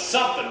must have done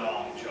something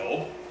wrong,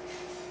 Job.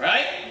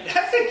 Right?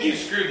 I think you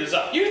screwed this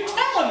up. You're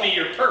telling me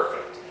you're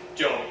perfect,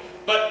 Job.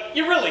 But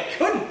you really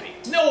couldn't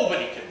be.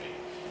 Nobody could be.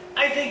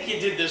 I think you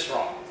did this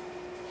wrong.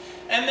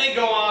 And they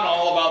go on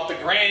all about the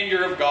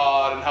grandeur of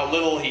God and how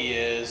little he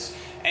is.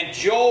 And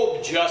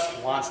Job just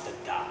wants to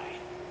die.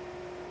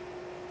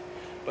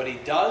 But he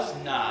does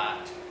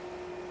not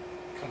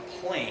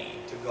complain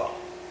to God.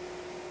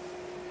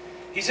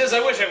 He says, I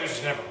wish I was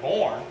just never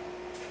born.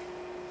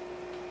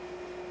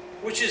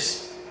 Which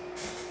is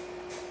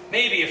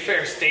maybe a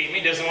fair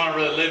statement. He doesn't want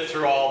to really live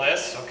through all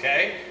this,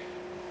 okay?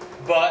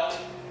 But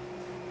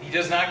he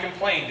does not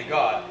complain to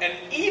God. And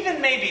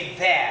even maybe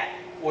that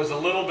was a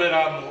little bit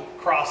on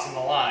crossing the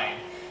line.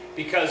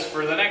 Because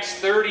for the next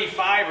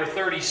 35 or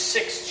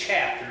 36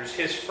 chapters,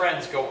 his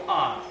friends go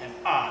on and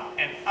on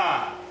and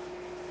on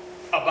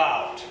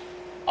about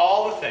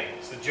all the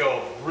things that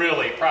Job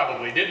really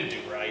probably didn't do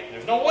right.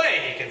 There's no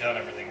way he could have done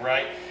everything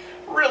right.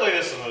 Really,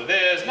 this is what it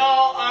is.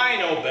 No, I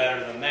know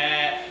better than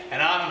that.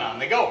 And on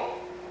they go.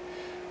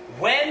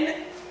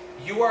 When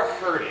you are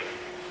hurting,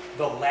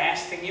 the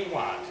last thing you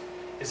want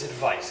is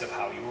advice of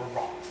how you were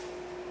wrong.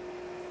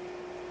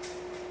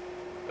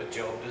 But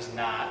Job does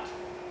not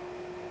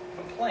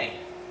complain.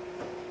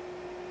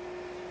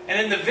 And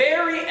in the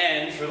very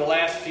end, for the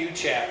last few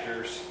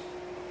chapters,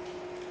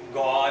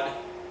 God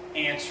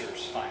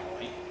answers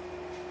finally.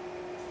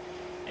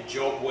 And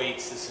Job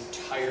waits this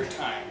entire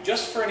time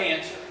just for an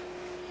answer.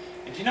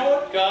 And do you know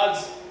what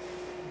God's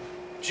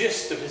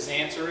gist of his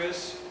answer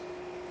is?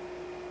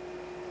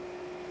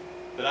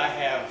 That I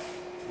have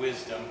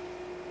wisdom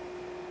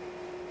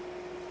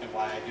and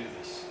why I do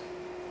this.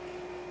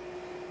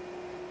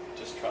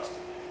 Just trust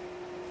him.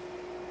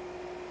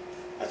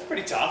 That's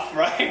pretty tough,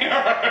 right?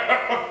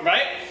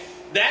 Right?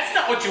 That's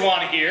not what you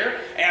want to hear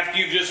after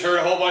you've just heard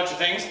a whole bunch of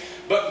things.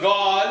 But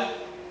God,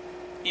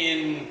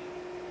 in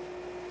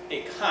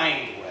a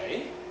kind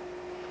way,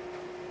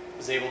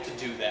 is able to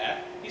do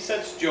that. He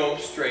sets Job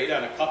straight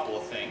on a couple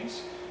of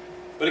things.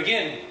 But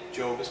again,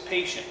 Job is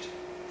patient.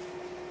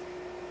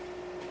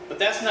 But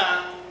that's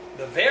not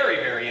the very,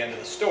 very end of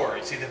the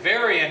story. See, the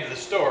very end of the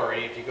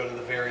story, if you go to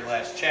the very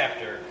last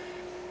chapter,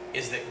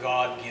 is that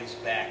God gives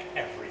back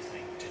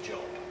everything to Job.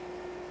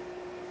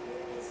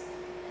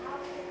 How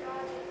did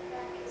God give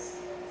back his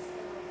kids?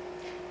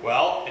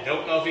 Well, I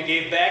don't know if he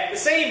gave back the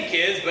same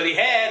kids, but he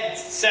had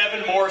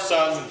 7 more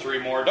sons and 3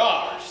 more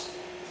daughters.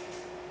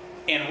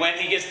 And when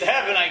he gets to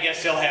heaven, I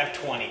guess he'll have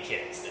 20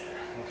 kids there.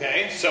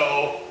 Okay?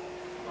 So,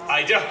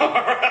 I don't...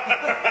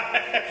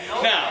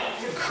 Now,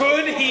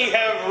 could he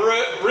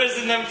have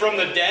risen them from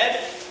the dead?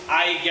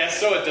 I guess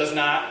so. It does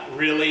not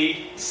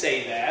really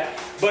say that.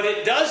 But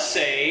it does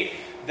say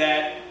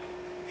that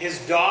his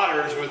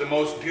daughters were the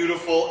most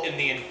beautiful in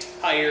the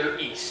entire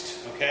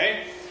East.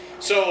 Okay?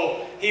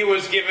 So, he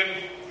was given...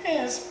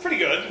 it's pretty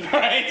good,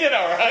 right? Did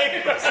all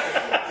right.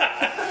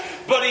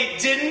 But he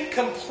didn't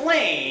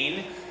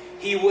complain.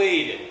 He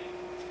waited.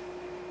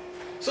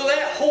 So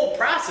that whole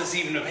process,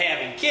 even of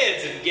having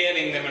kids and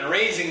getting them and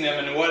raising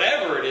them and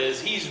whatever it is,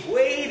 he's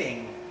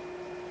waiting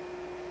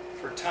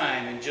for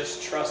time and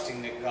just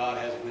trusting that God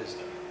has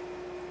wisdom.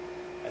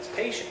 That's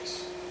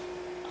patience.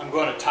 I'm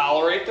going to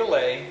tolerate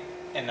delay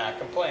and not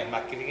complain. I'm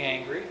not getting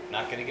angry. I'm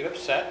not going to get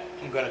upset.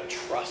 I'm going to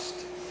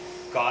trust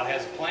God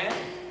has a plan.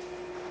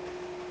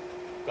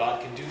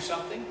 God can do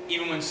something,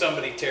 even when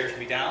somebody tears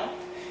me down,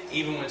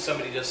 even when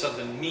somebody does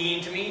something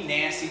mean to me,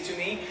 nasty to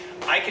me,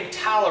 I can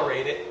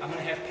tolerate it. I'm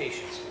going to have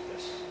patience with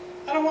this.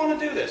 I don't want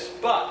to do this,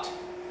 but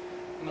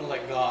I'm going to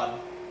let God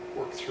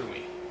work through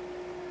me.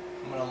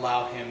 I'm going to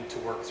allow Him to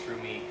work through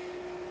me.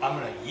 I'm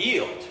going to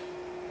yield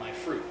my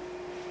fruit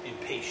in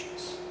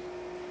patience.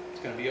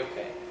 It's going to be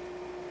okay.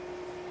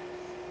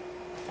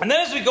 And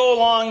then as we go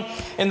along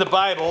in the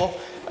Bible,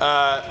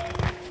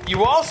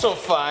 you also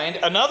find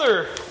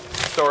another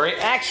story.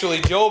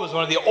 Actually, Job is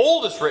one of the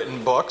oldest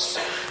written books.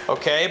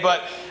 Okay,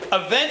 but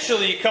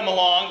eventually you come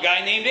along a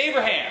guy named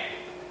Abraham.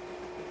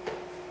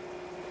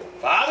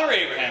 Father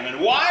Abraham. And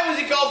why was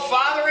he called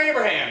Father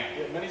Abraham?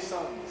 He had many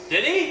sons.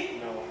 Did he?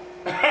 No.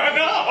 No!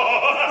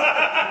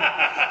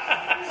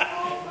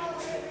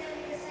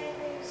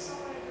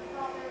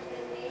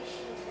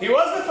 He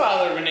was the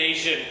father of a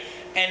nation,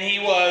 and he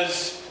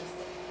was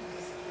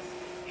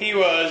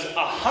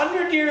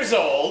 100 years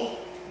old.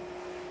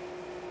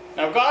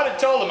 Now God had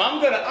told him,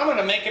 I'm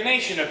gonna make a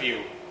nation of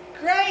you.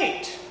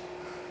 Great.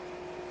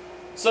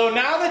 So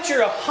now that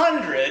you're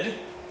 100, you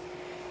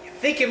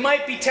think it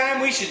might be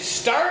time we should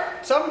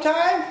start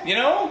sometime? You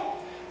know?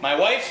 My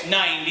wife's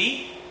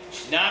 90.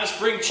 She's not a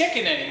spring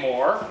chicken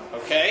anymore.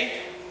 Okay?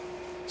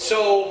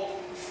 So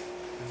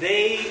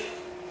they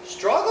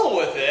struggle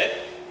with it,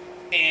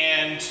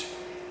 and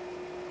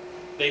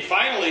they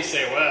finally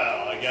say,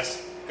 well, I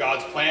guess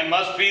God's plan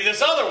must be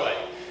this other way.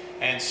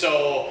 And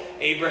so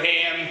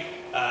Abraham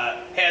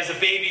has a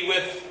baby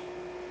with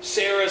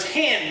Sarah's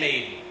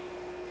handmaiden.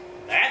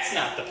 That's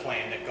not the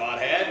plan that God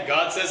had.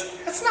 God says,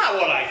 that's not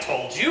what I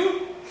told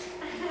you.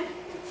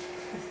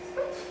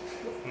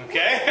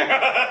 Okay?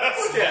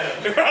 Look at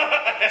him.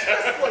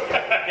 Just look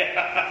at him.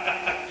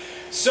 Yeah.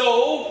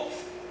 So,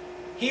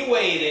 he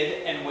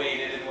waited and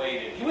waited and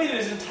waited. He waited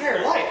his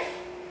entire life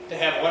to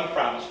have one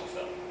promise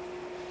fulfilled.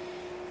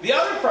 The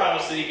other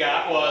promise that he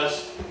got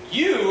was,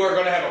 you are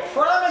going to have a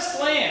promised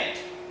land.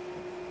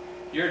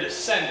 Your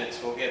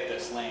descendants will get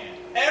this land.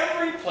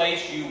 Every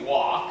place you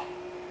walk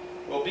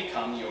will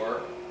become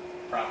your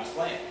promised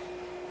land.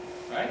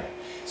 Right?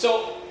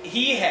 So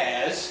he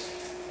has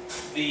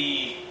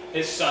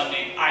his son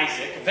named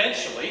Isaac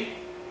eventually.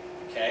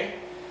 Okay?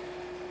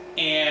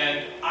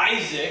 And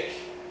Isaac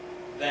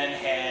then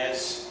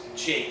has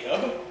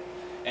Jacob.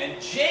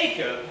 And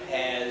Jacob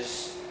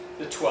has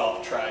the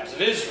 12 tribes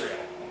of Israel.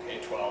 Okay,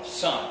 12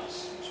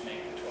 sons, which make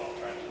the 12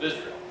 tribes of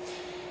Israel.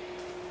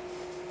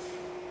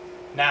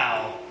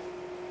 Now,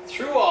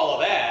 through all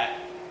of that,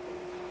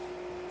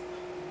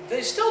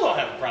 they still don't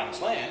have a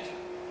promised land.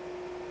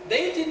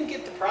 They didn't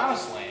get the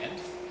promised land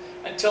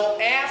until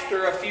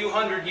after a few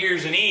hundred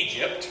years in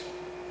Egypt,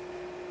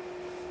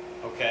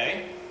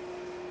 okay,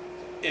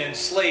 in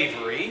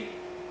slavery,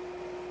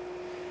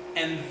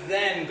 and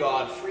then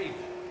God freed them.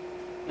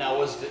 Now,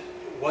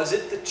 was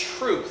it the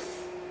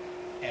truth?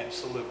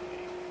 Absolutely.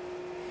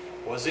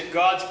 Was it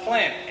God's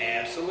plan?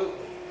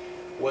 Absolutely.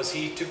 Was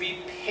he to be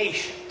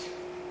patient?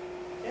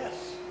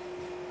 Yes.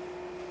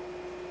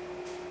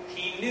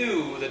 He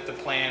knew that the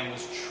plan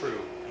was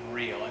true and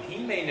real, and he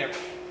may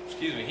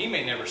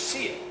never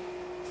see it,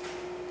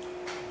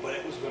 but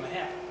it was going to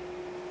happen.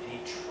 And he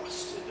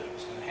trusted that it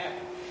was going to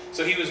happen.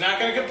 So he was not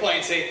going to complain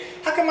and say,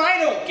 how come I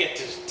don't get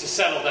to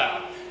settle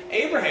down?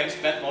 Abraham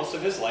spent most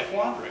of his life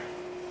wandering.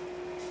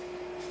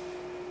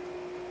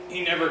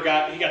 He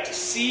got to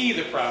see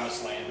the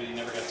promised land, but he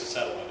never got to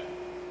settle in it.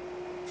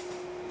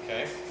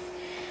 Okay?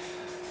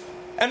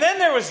 And then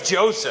there was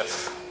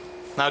Joseph.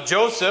 Now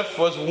Joseph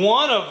was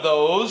one of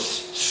those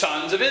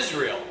sons of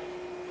Israel.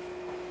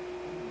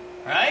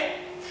 Right?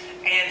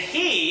 And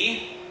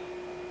he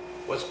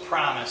was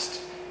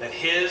promised that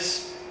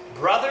his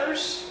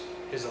brothers,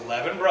 his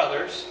 11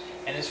 brothers,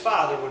 and his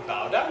father would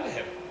bow down to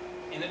him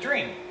in a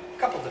dream. A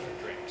couple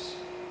different dreams.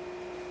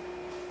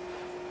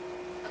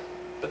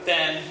 But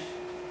then,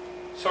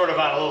 sort of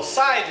on a little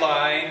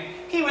sideline,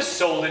 he was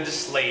sold into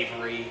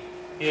slavery.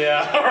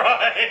 Yeah,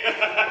 right.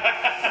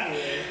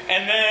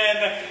 And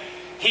then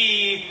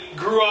he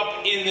grew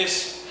up in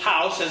this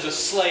house as a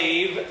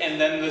slave, and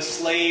then the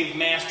slave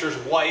master's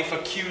wife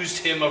accused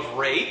him of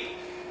rape,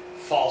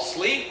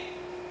 falsely.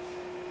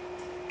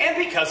 And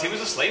because he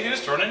was a slave, he was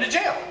thrown into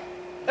jail.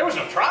 There was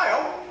no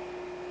trial.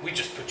 We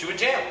just put you in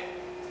jail.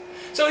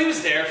 So he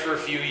was there for a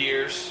few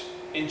years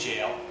in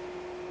jail.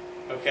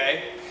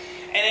 Okay?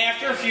 And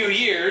after a few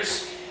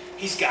years,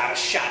 he's got a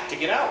shot to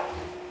get out.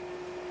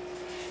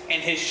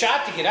 And his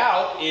shot to get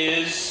out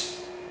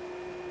is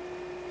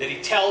that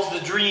he tells the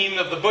dream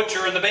of the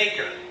butcher and the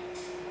baker.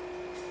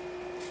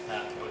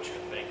 Not the butcher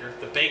and the baker.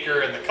 The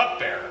baker and the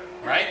cupbearer,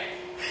 right?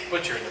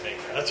 Butcher and the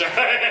baker, that's right.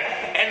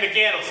 And the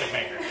candlestick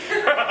maker.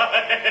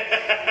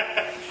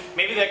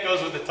 Maybe that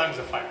goes with the tongues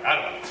of fire. I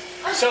don't know.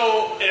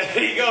 So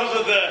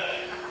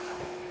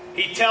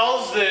he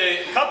tells the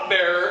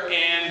cupbearer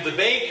and the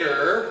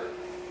baker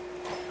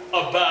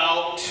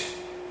about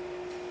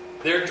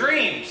their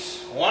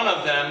dreams. One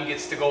of them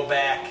gets to go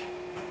back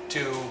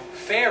to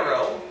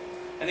Pharaoh,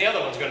 and the other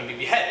one's going to be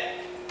beheaded.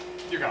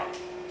 You're gone.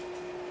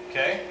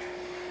 Okay?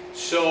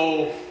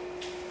 So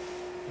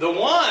The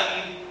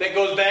one that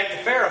goes back to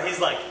Pharaoh, he's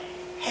like,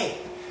 hey,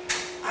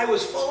 I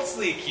was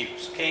falsely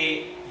accused,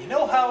 okay? You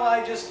know how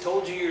I just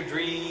told you your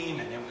dream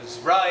and it was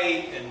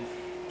right? And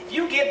if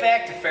you get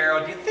back to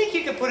Pharaoh, do you think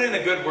you could put in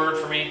a good word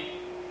for me?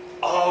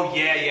 Oh,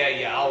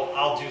 yeah,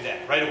 I'll do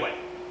that right away.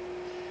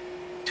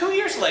 2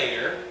 years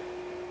later,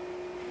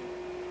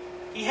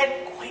 he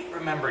hadn't quite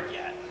remembered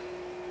yet.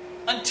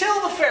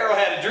 Until the Pharaoh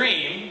had a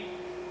dream.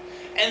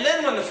 And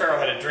then when the Pharaoh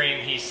had a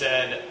dream, he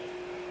said,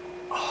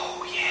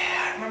 oh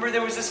yeah, I remember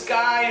there was this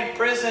guy in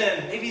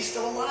prison. Maybe he's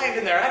still alive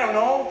in there. I don't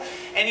know.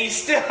 And he's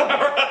still,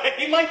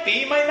 he might be,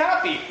 he might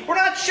not be. We're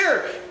not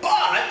sure.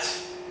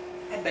 But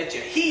I bet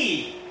you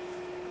he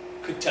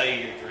could tell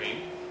you your dream.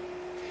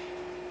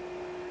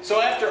 So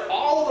after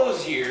all of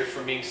those years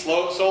from being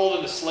sold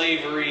into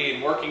slavery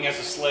and working as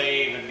a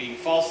slave and being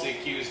falsely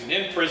accused and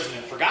in prison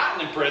and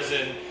forgotten in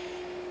prison,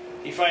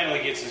 he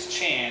finally gets his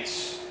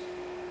chance.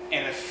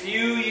 And a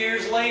few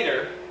years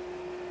later,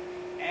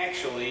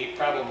 actually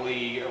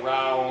probably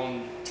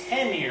around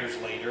 10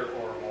 years later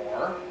or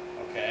more,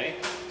 okay,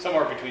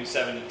 somewhere between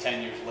 7 and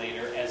 10 years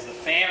later, as the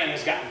famine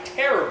has gotten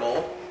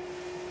terrible,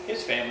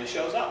 his family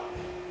shows up.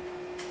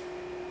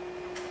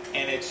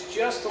 And it's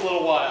just a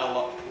little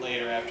while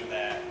later after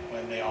that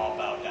when they all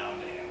bow down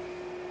to him.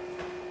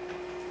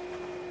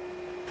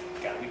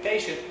 Gotta be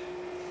patient.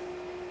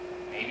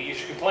 Maybe you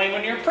should complain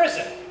when you're in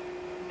prison.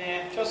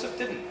 Nah, Joseph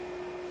didn't.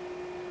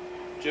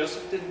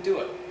 Joseph didn't do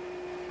it.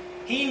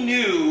 He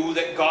knew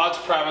that God's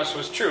promise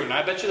was true. And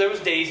I bet you there was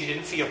days he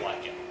didn't feel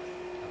like it.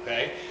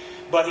 Okay?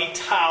 But he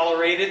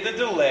tolerated the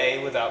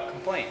delay without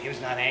complaint. He was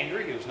not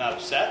angry. He was not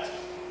upset.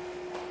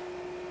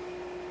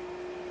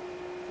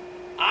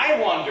 I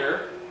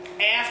wonder,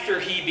 after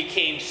he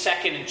became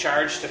second in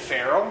charge to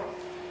Pharaoh,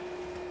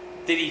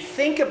 did he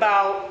think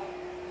about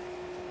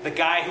the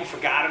guy who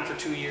forgot him for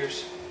 2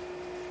 years?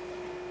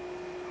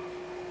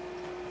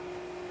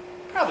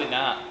 Probably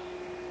not.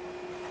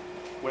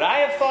 Would I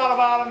have thought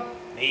about him?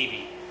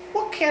 Maybe.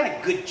 What kind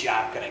of good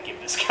job could I give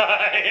this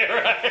guy?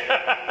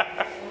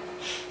 Right?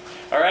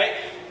 All right?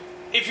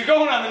 If you're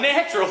going on the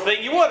natural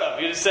thing, you would have.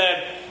 You'd have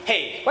said,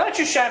 hey, why don't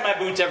you shine my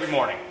boots every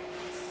morning?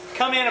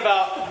 Come in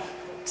about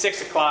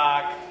 6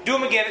 o'clock. Do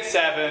them again at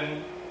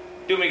 7.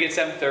 Do them again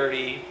at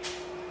 7:30.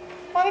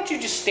 Why don't you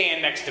just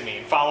stand next to me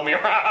and follow me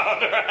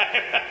around?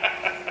 Right?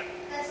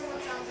 That's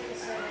what sounds like a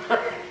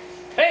sermon.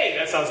 Hey,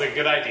 that sounds like a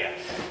good idea.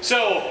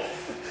 So,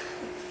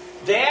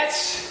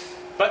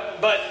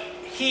 but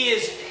he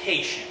is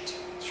patient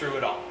through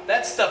it all.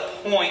 That's the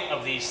point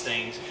of these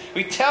things.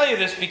 We tell you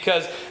this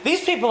because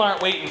these people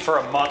aren't waiting for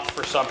a month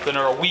for something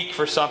or a week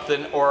for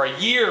something or a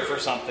year for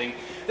something.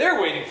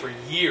 They're waiting for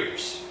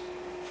years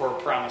for a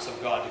promise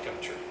of God to come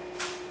true.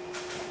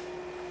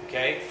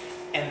 Okay?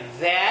 And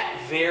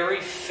that very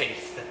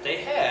faith that they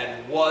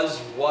had was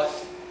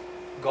what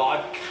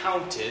God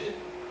counted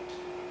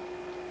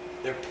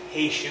their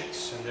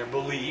patience and their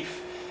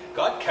belief.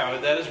 God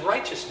counted that as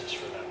righteousness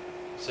for them.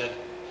 He said,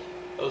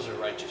 those are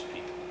righteous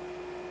people.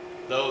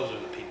 Those are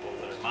the people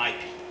that are my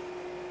people.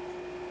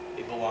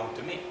 They belong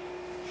to me.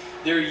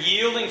 They're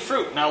yielding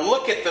fruit. Now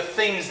look at the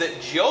things that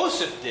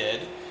Joseph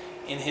did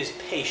in his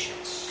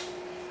patience.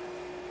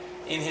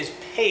 In his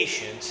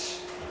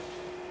patience,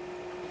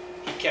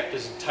 he kept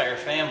his entire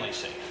family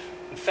safe.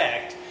 In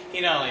fact,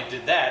 he not only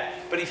did that,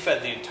 but he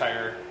fed the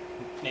entire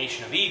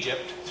nation of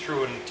Egypt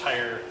through an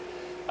entire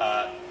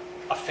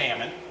a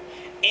famine,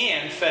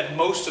 and fed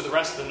most of the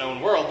rest of the known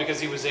world because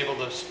he was able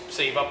to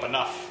save up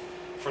enough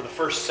for the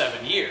first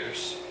 7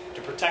 years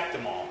to protect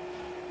them all.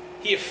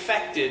 He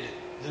affected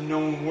the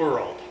known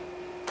world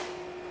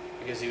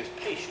because he was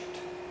patient.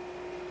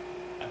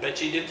 I bet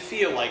you he didn't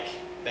feel like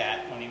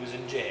that when he was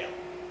in jail.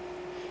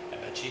 I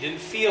bet you he didn't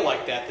feel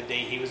like that the day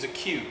he was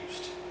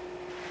accused.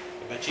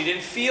 I bet you he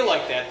didn't feel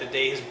like that the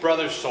day his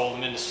brothers sold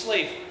him into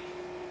slavery.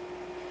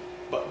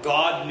 But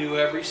God knew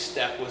every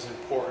step was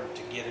important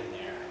to get him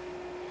there.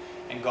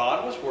 And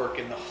God was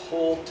working the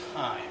whole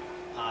time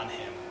on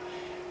him.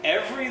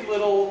 Every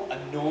little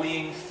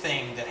annoying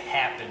thing that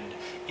happened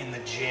in the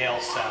jail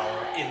cell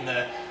or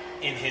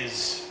in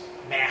his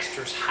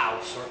master's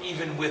house or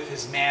even with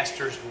his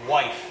master's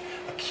wife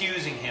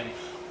accusing him,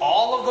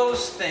 all of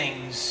those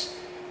things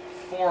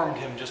formed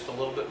him just a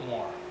little bit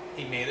more.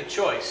 He made a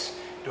choice.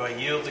 Do I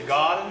yield to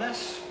God in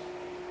this?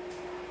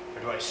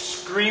 Or do I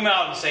scream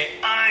out and say,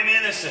 I'm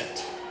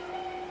innocent?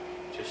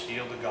 Just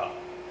yield to God.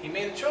 He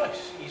made a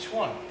choice, each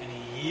one. And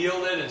he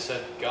yielded and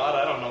said, God,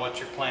 I don't know what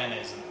your plan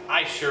is. And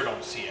I sure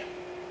don't see it.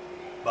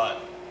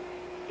 But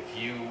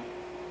if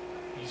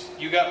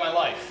you got my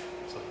life,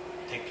 so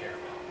take care of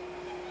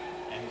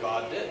it. And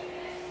God did.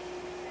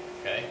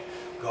 Okay?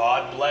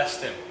 God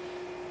blessed him.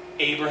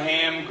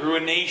 Abraham grew a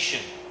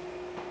nation.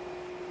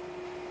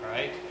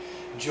 Right?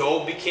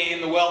 Job became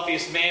the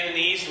wealthiest man in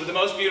the East with the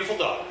most beautiful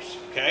daughters.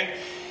 Okay?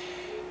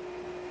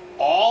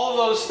 All of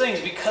those things,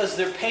 because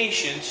their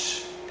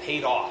patience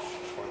paid off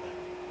for them.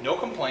 No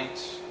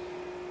complaints.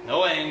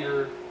 No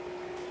anger.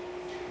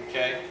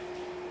 Okay?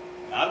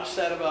 Not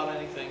upset about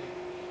anything.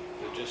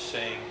 They're just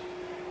saying,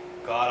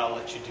 God, I'll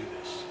let you do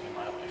this in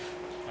my life.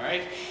 All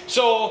right?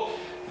 So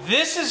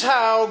this is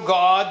how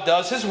God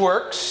does his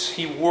works.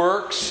 He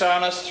works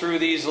on us through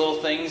these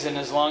little things, and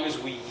as long as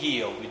we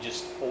yield, we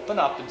just open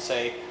up and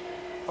say,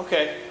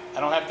 okay,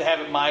 I don't have to have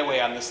it my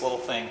way on this little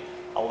thing.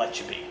 I'll let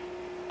you be.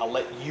 I'll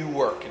let you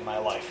work in my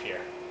life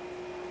here.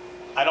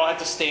 I don't have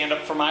to stand up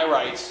for my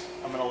rights.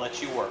 I'm going to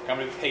let you work. I'm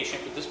going to be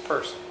patient with this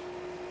person.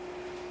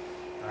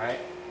 All right?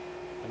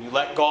 When you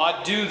let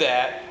God do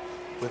that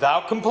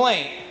without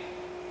complaint,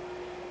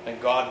 then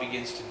God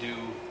begins to do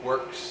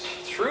works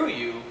through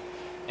you,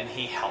 and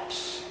he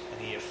helps,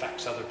 and he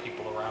affects other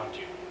people around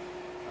you.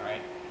 All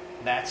right?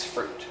 And that's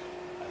fruit.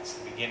 That's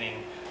the beginning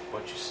of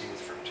what you see with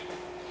fruit.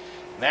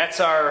 And that's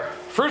our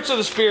fruits of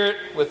the Spirit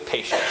with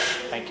patience.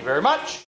 Thank you very much.